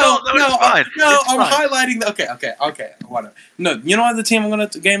 Okay. Take all. No, it's fine. I'm highlighting the. Okay. Whatever. No, you know what the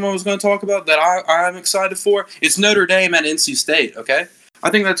game I was gonna talk about that I'm excited for? It's Notre Dame at NC State. Okay, I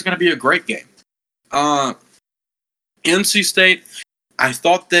think that's gonna be a great game. NC State, I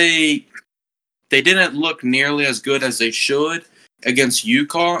thought they didn't look nearly as good as they should against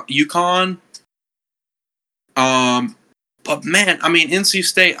UConn. But man, NC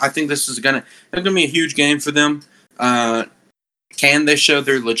State, I think this is gonna be a huge game for them. Can they show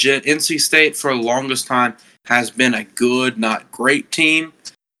they're legit? NC State for the longest time has been a good, not great team.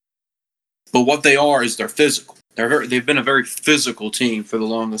 But what they are is they're physical. They've been a very physical team for the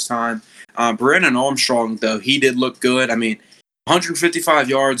longest time. Brennan Armstrong, though, he did look good. 155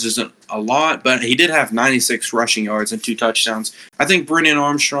 yards isn't a lot, but he did have 96 rushing yards and 2 touchdowns. I think Brennan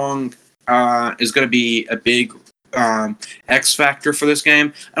Armstrong is going to be a big X factor for this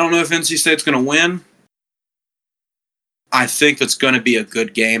game. I don't know if NC State's going to win. I think it's going to be a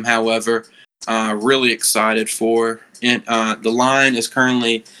good game, however. Really excited for it. The line is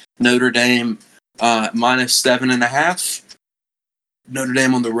currently Notre Dame minus 7.5. Notre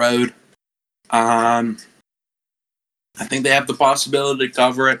Dame on the road. I think they have the possibility to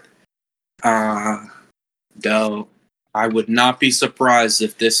cover it. Though I would not be surprised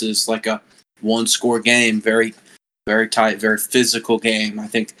if this is like a one-score game, very, very tight, very physical game. I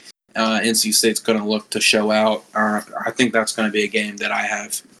think NC State's going to look to show out. I think that's going to be a game that I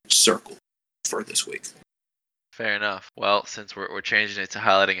have circled for this week. Fair enough. Well, since we're changing it to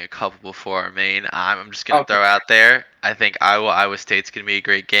highlighting a couple before our main, I'm just going to throw out there, I think Iowa State's going to be a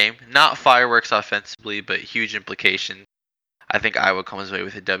great game. Not fireworks offensively, but huge implications. I think Iowa comes away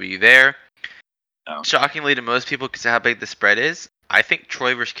with a W there. Oh. Shockingly to most people because of how big the spread is, I think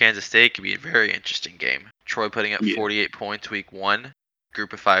Troy versus Kansas State could be a very interesting game. Troy putting up 48 points week 1.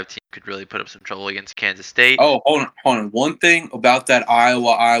 Group of 5 team could really put up some trouble against Kansas State. Oh, hold on. One thing about that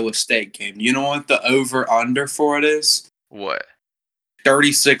Iowa State game. You know what the over-under for it is? What?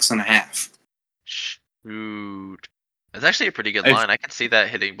 36.5. Shoot. That's actually a pretty good line. I can see that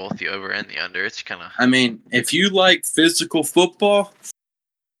hitting both the over and the under. It's kind of... I mean, if you like physical football,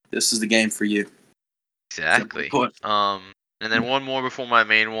 this is the game for you. Exactly. And then one more before my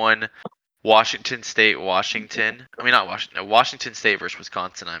main one. Washington State versus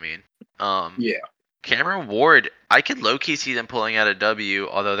Wisconsin, Yeah. Cameron Ward, I could low-key see them pulling out a W,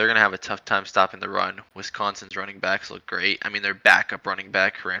 although they're going to have a tough time stopping the run. Wisconsin's running backs look great. I mean, their backup running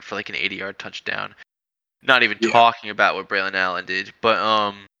back ran for like an 80-yard touchdown. Not even talking about what Braylon Allen did.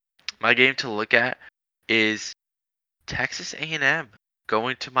 But my game to look at is Texas A&M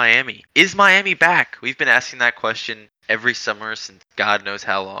going to Miami. Is Miami back? We've been asking that question every summer since God knows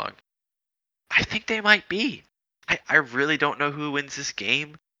how long. I think they might be. I really don't know who wins this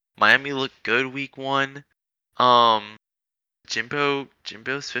game. Miami looked good week 1.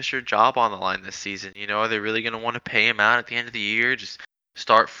 Jimbo's Fisher job on the line this season. You know, are they really going to want to pay him out at the end of the year? Just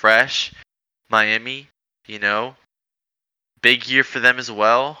start fresh. Miami, you know, big year for them as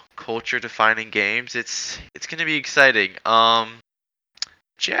well. Culture defining games. It's going to be exciting.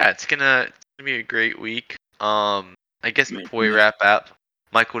 Yeah, it's gonna be a great week. I guess before we wrap up,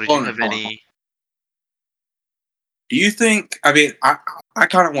 Michael, did you have any? Do you think? I mean, I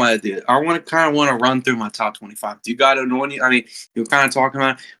kind of want to do it. I want to run through my top 25. Do you got it? I mean, you're kind of talking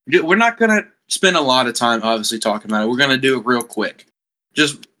about it. We're not gonna spend a lot of time, obviously, talking about it. We're gonna do it real quick.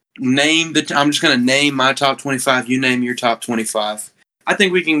 Just name I'm just gonna name my top 25. You name your top 25. I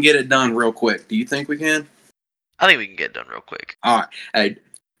think we can get it done real quick. Do you think we can? I think we can get it done real quick. All right. Hey,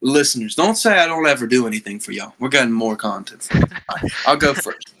 listeners, don't say I don't ever do anything for y'all. We're getting more content for you. All right, I'll go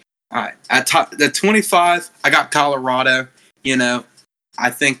first. All right. At 25, I got Colorado. You know, I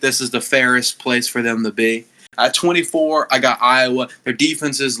think this is the fairest place for them to be. At 24, I got Iowa. Their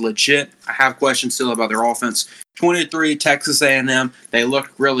defense is legit. I have questions still about their offense. 23, Texas A&M. They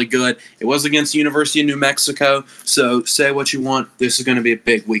looked really good. It was against the University of New Mexico, so say what you want. This is going to be a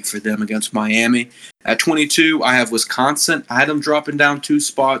big week for them against Miami. At 22, I have Wisconsin. I had them dropping down 2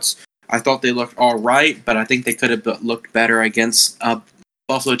 spots. I thought they looked all right, but I think they could have looked better against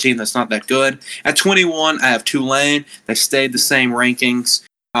Buffalo team that's not that good. At 21, I have Tulane. They stayed the same rankings.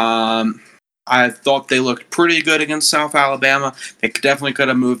 I thought they looked pretty good against South Alabama. They definitely could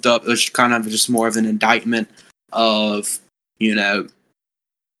have moved up. It was kind of just more of an indictment of, you know,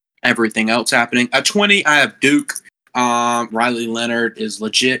 everything else happening. At 20, I have Duke. Riley Leonard is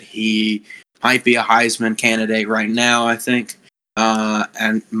legit. He might be a Heisman candidate right now, I think.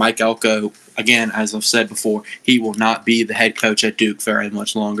 And Mike Elko, again, as I've said before, he will not be the head coach at Duke very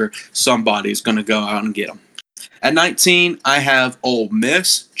much longer. Somebody's going to go out and get him. At 19, I have Ole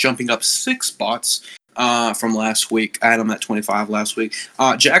Miss jumping up 6 spots from last week. I had him at 25 last week.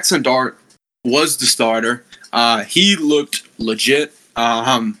 Jackson Dart was the starter. He looked legit.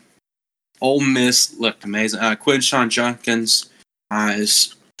 Ole Miss looked amazing. Quinshawn Jenkins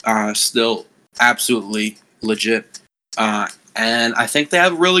is still absolutely legit. And I think they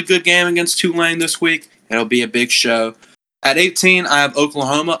have a really good game against Tulane this week. It'll be a big show. At 18, I have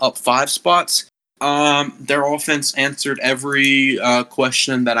Oklahoma up 5 spots. Their offense answered every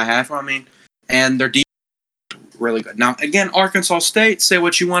question that I have. I mean, and their defense really good. Now, again, Arkansas State, say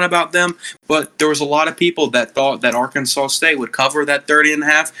what you want about them, but there was a lot of people that thought that Arkansas State would cover that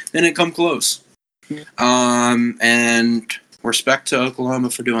 30.5. They didn't come close. And respect to Oklahoma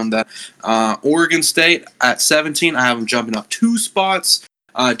for doing that. Oregon State at 17, I have them jumping up 2 spots.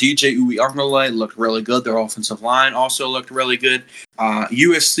 DJ Uiagalelei looked really good. Their offensive line also looked really good.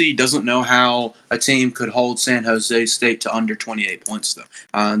 USC doesn't know how a team could hold San Jose State to under 28 points,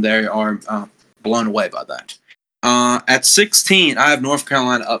 though. They are blown away by that. At 16, I have North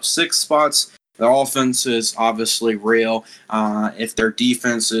Carolina up 6 spots. Their offense is obviously real. If their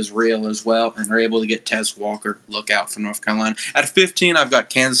defense is real as well, and they're able to get Tez Walker, look out for North Carolina. At 15, I've got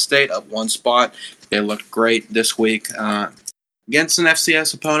Kansas State up 1 spot. They looked great this week against an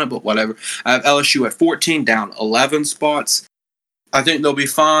FCS opponent, but whatever. I have LSU at 14, down 11 spots. I think they'll be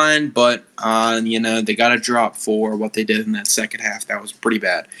fine, but, they got to drop for what they did in that second half. That was pretty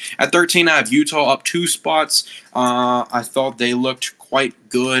bad. At 13, I have Utah up 2 spots. I thought they looked quite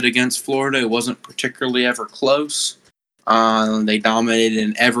good against Florida. It wasn't particularly ever close. They dominated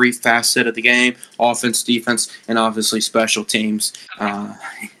in every facet of the game, offense, defense, and obviously special teams.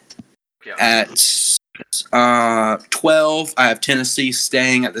 At 12, I have Tennessee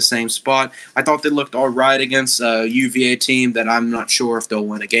staying at the same spot. I thought they looked all right against a UVA team that I'm not sure if they'll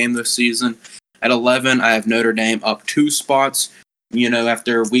win a game this season. At 11, I have Notre Dame up 2 spots.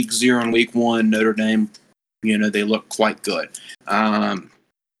 After week 0 and week 1, Notre Dame, they look quite good.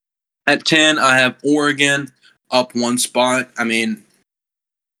 At 10, I have Oregon up 1 spot.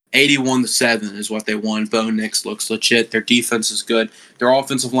 81-7 is what they won. Bo Nix looks legit. Their defense is good. Their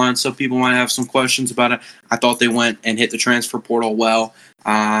offensive line, some people might have some questions about it. I thought they went and hit the transfer portal well.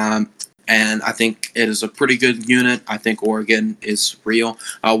 And I think it is a pretty good unit. I think Oregon is real.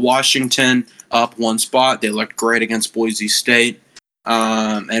 Washington up 1 spot. They looked great against Boise State.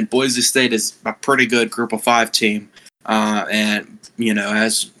 And Boise State is a pretty good group of 5 team.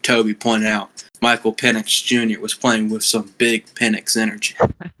 As Toby pointed out, Michael Penix Jr. was playing with some big Penix energy.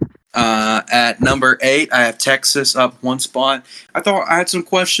 At number 8, I have Texas up 1 spot. I thought I had some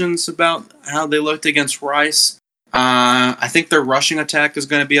questions about how they looked against Rice. I think their rushing attack is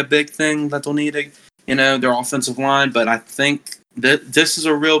going to be a big thing that they'll need, their offensive line. But I think that this is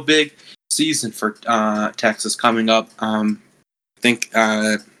a real big season for Texas coming up. I think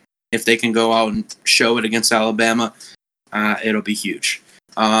if they can go out and show it against Alabama, it'll be huge.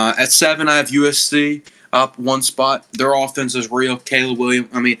 At 7, I have USC up 1 spot. Their offense is real. Caleb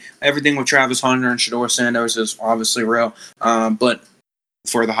Williams. Everything with Travis Hunter and Shedeur Sanders is obviously real. But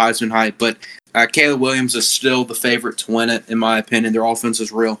for the Heisman hype, but Caleb Williams is still the favorite to win it, in my opinion. Their offense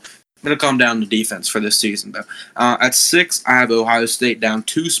is real. It'll come down to defense for this season, though. At 6, I have Ohio State down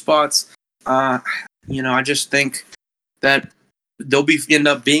 2 spots. I just think that they'll end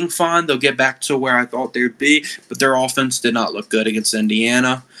up being fine. They'll get back to where I thought they would be, but their offense did not look good against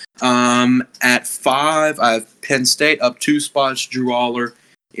Indiana. At 5, I have Penn State up 2 spots. Drew Aller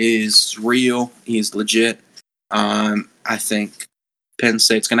is real. He's legit. I think Penn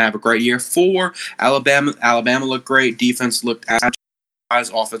State's going to have a great year. 4, Alabama. Alabama looked great. Defense looked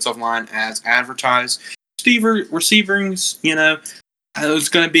advertised. Offensive line as advertised. Receivers, it's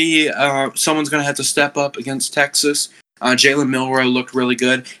going to be someone's going to have to step up against Texas. Jalen Milroe looked really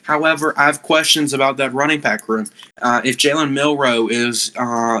good. However, I have questions about that running back room. If Jalen Milroe is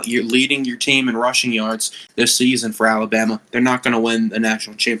you're leading your team in rushing yards this season for Alabama, they're not going to win the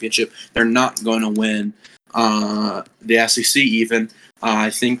national championship. They're not going to win the SEC even. I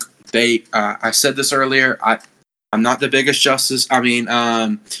think I said this earlier. I'm not the biggest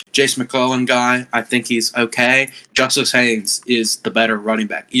Jace McClellan guy. I think he's okay. Justice Haynes is the better running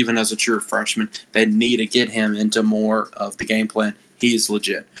back, even as a true freshman. They need to get him into more of the game plan. He's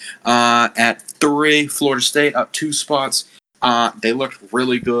legit. At 3, Florida State up 2 spots. They looked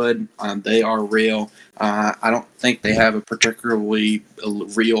really good. They are real. I don't think they have a particularly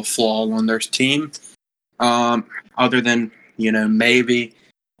real flaw on their team. Other than, maybe...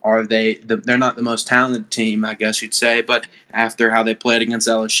 They're not the most talented team, I guess you'd say, but after how they played against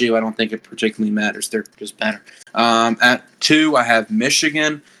LSU, I don't think it particularly matters. They're just better. At 2, I have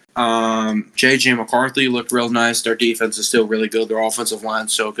Michigan. J.J. McCarthy looked real nice. Their defense is still really good. Their offensive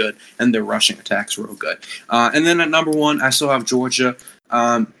line's so good, and their rushing attack's real good. And then at number 1, I still have Georgia.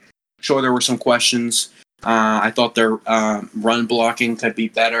 Sure, there were some questions. I thought their run blocking could be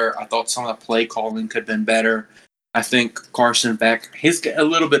better. I thought some of the play calling could have been better. I think Carson Beck, he's a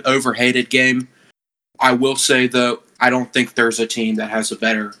little bit overhated game. I will say, though, I don't think there's a team that has a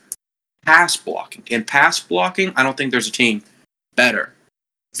better pass blocking. In pass blocking, I don't think there's a team better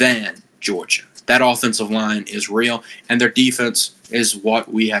than Georgia. That offensive line is real, and their defense is what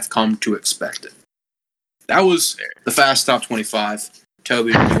we have come to expect it. That was the Fast Top 25.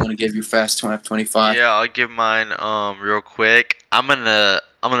 Toby, do you want to give your Fast Top 25? Yeah, I'll give mine real quick. I'm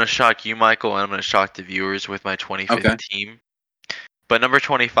gonna shock you, Michael, and I'm gonna shock the viewers with my 25th team. But number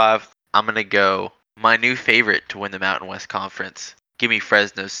 25, I'm gonna go my new favorite to win the Mountain West Conference. Give me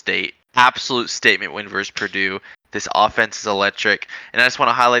Fresno State. Absolute statement win versus Purdue. This offense is electric, and I just want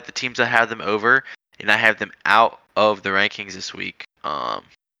to highlight the teams I have them over, and I have them out of the rankings this week.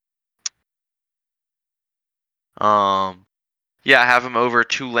 Yeah, I have them over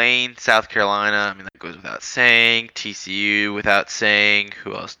Tulane, South Carolina. That goes without saying. TCU, without saying.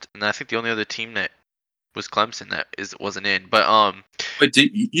 Who else? And I think the only other team that was Clemson that wasn't in. But But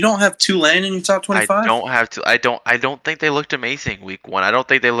you don't have Tulane in your top 25? I don't have to. I don't think they looked amazing week 1. I don't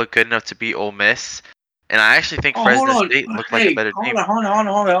think they looked good enough to beat Ole Miss. And I actually think Fresno State looked like a better team. Hold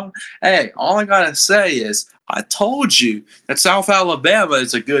on. Hey, all I gotta say is I told you that South Alabama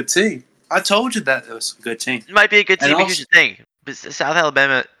is a good team. I told you that it was a good team. It might be a good team, but here's the thing. But South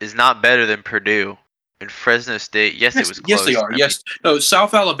Alabama is not better than Purdue. And Fresno State, yes, it was close. Yes, they are. No,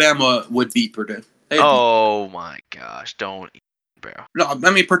 South Alabama would beat Purdue. Oh, my gosh. Don't, bro. No,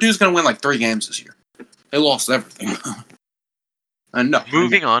 Purdue's going to win like 3 games this year. They lost everything. No.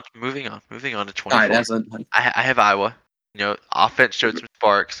 Moving on to 24. All right, I have Iowa. Offense showed some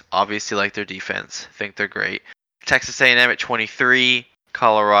sparks. Obviously, like their defense. Think they're great. Texas A&M at 23.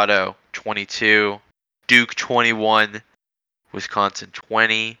 Colorado 22. Duke 21. Wisconsin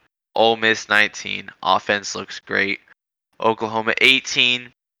 20. Ole Miss 19. Offense looks great. Oklahoma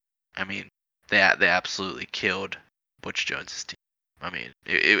 18. I mean, they absolutely killed Butch Jones' team. I mean,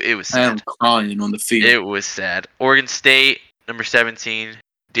 it was sad. I am crying on the field. It was sad. Oregon State, number 17.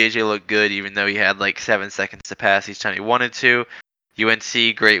 DJ looked good, even though he had like 7 seconds to pass each time he wanted to.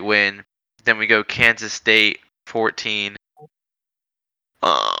 UNC, great win. Then we go Kansas State, 14.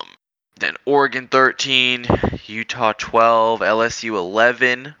 Then Oregon 13, Utah 12, LSU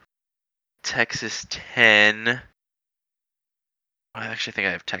 11, Texas 10. I actually think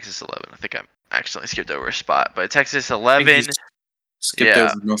I have Texas 11. I think I accidentally skipped over a spot, but Texas 11. Skipped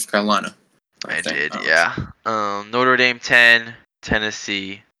over North Carolina. I did, yeah. Notre Dame 10,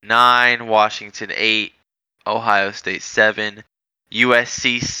 Tennessee 9, Washington 8, Ohio State 7,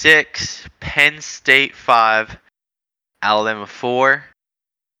 USC 6, Penn State 5, Alabama 4,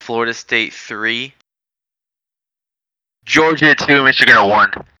 Florida State 3, Georgia 2, Michigan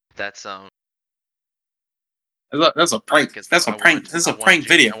 1. That's That's a prank. That's a prank. That's a prank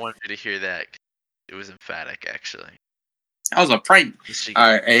video. I wanted you to hear that. It was emphatic, actually. That was a prank.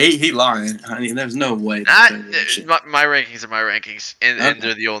 All right, he lying. I mean, there's no way. My rankings are my rankings, and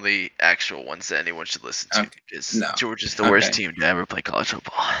they're the only actual ones that anyone should listen to. Because Georgia's the worst team to ever play college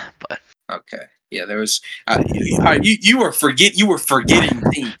football. But yeah, there was. You were forgetting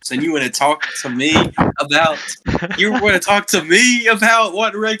teams, and you want to talk to me about. You want to talk to me about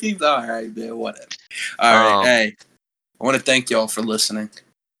what rankings? All right, man, whatever. All right, hey, I want to thank y'all for listening.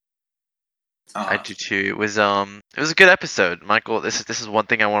 I do too. It was a good episode, Michael. This is one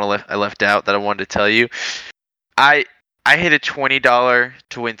thing I left out that I wanted to tell you. I hit a $20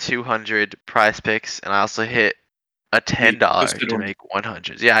 to win 200 prize picks, and I also hit a $10 to make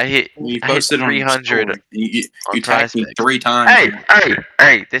 100. Yeah, I hit 300. You tagged me 3 times.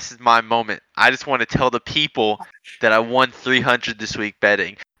 Hey! This is my moment. I just want to tell the people that I won 300 this week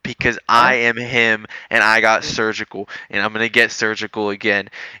betting because I am him, and I got surgical, and I'm gonna get surgical again.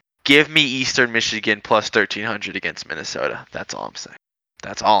 Give me Eastern Michigan plus 1,300 against Minnesota. That's all I'm saying. Hey,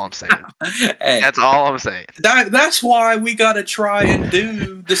 that's all I'm saying. That's why we gotta try and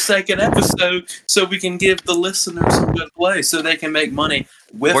do the second episode so we can give the listeners some good play so they can make money.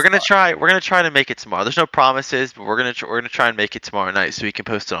 We're gonna try to make it tomorrow. There's no promises, but we're gonna try and make it tomorrow night so we can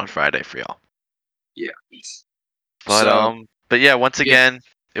post it on Friday for y'all. Yeah. But yeah, once again,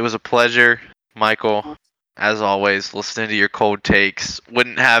 it was a pleasure, Michael. As always, listening to your cold takes.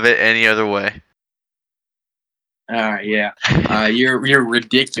 Wouldn't have it any other way. Yeah. Your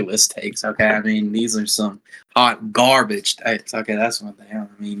ridiculous takes. Okay, I mean these are some hot garbage takes. Okay, that's what they are.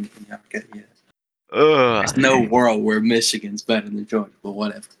 I mean, okay, yeah. There's no world where Michigan's better than Georgia, but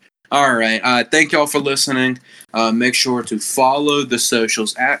whatever. All right. Thank y'all for listening. Make sure to follow the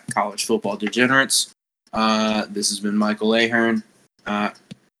socials at College Football Degenerates. This has been Michael Ahearn,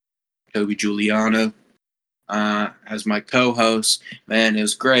 Tobey Juliano. As my co-host. Man, it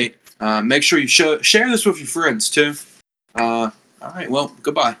was great. Make sure you share this with your friends too. All right, well,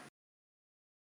 goodbye.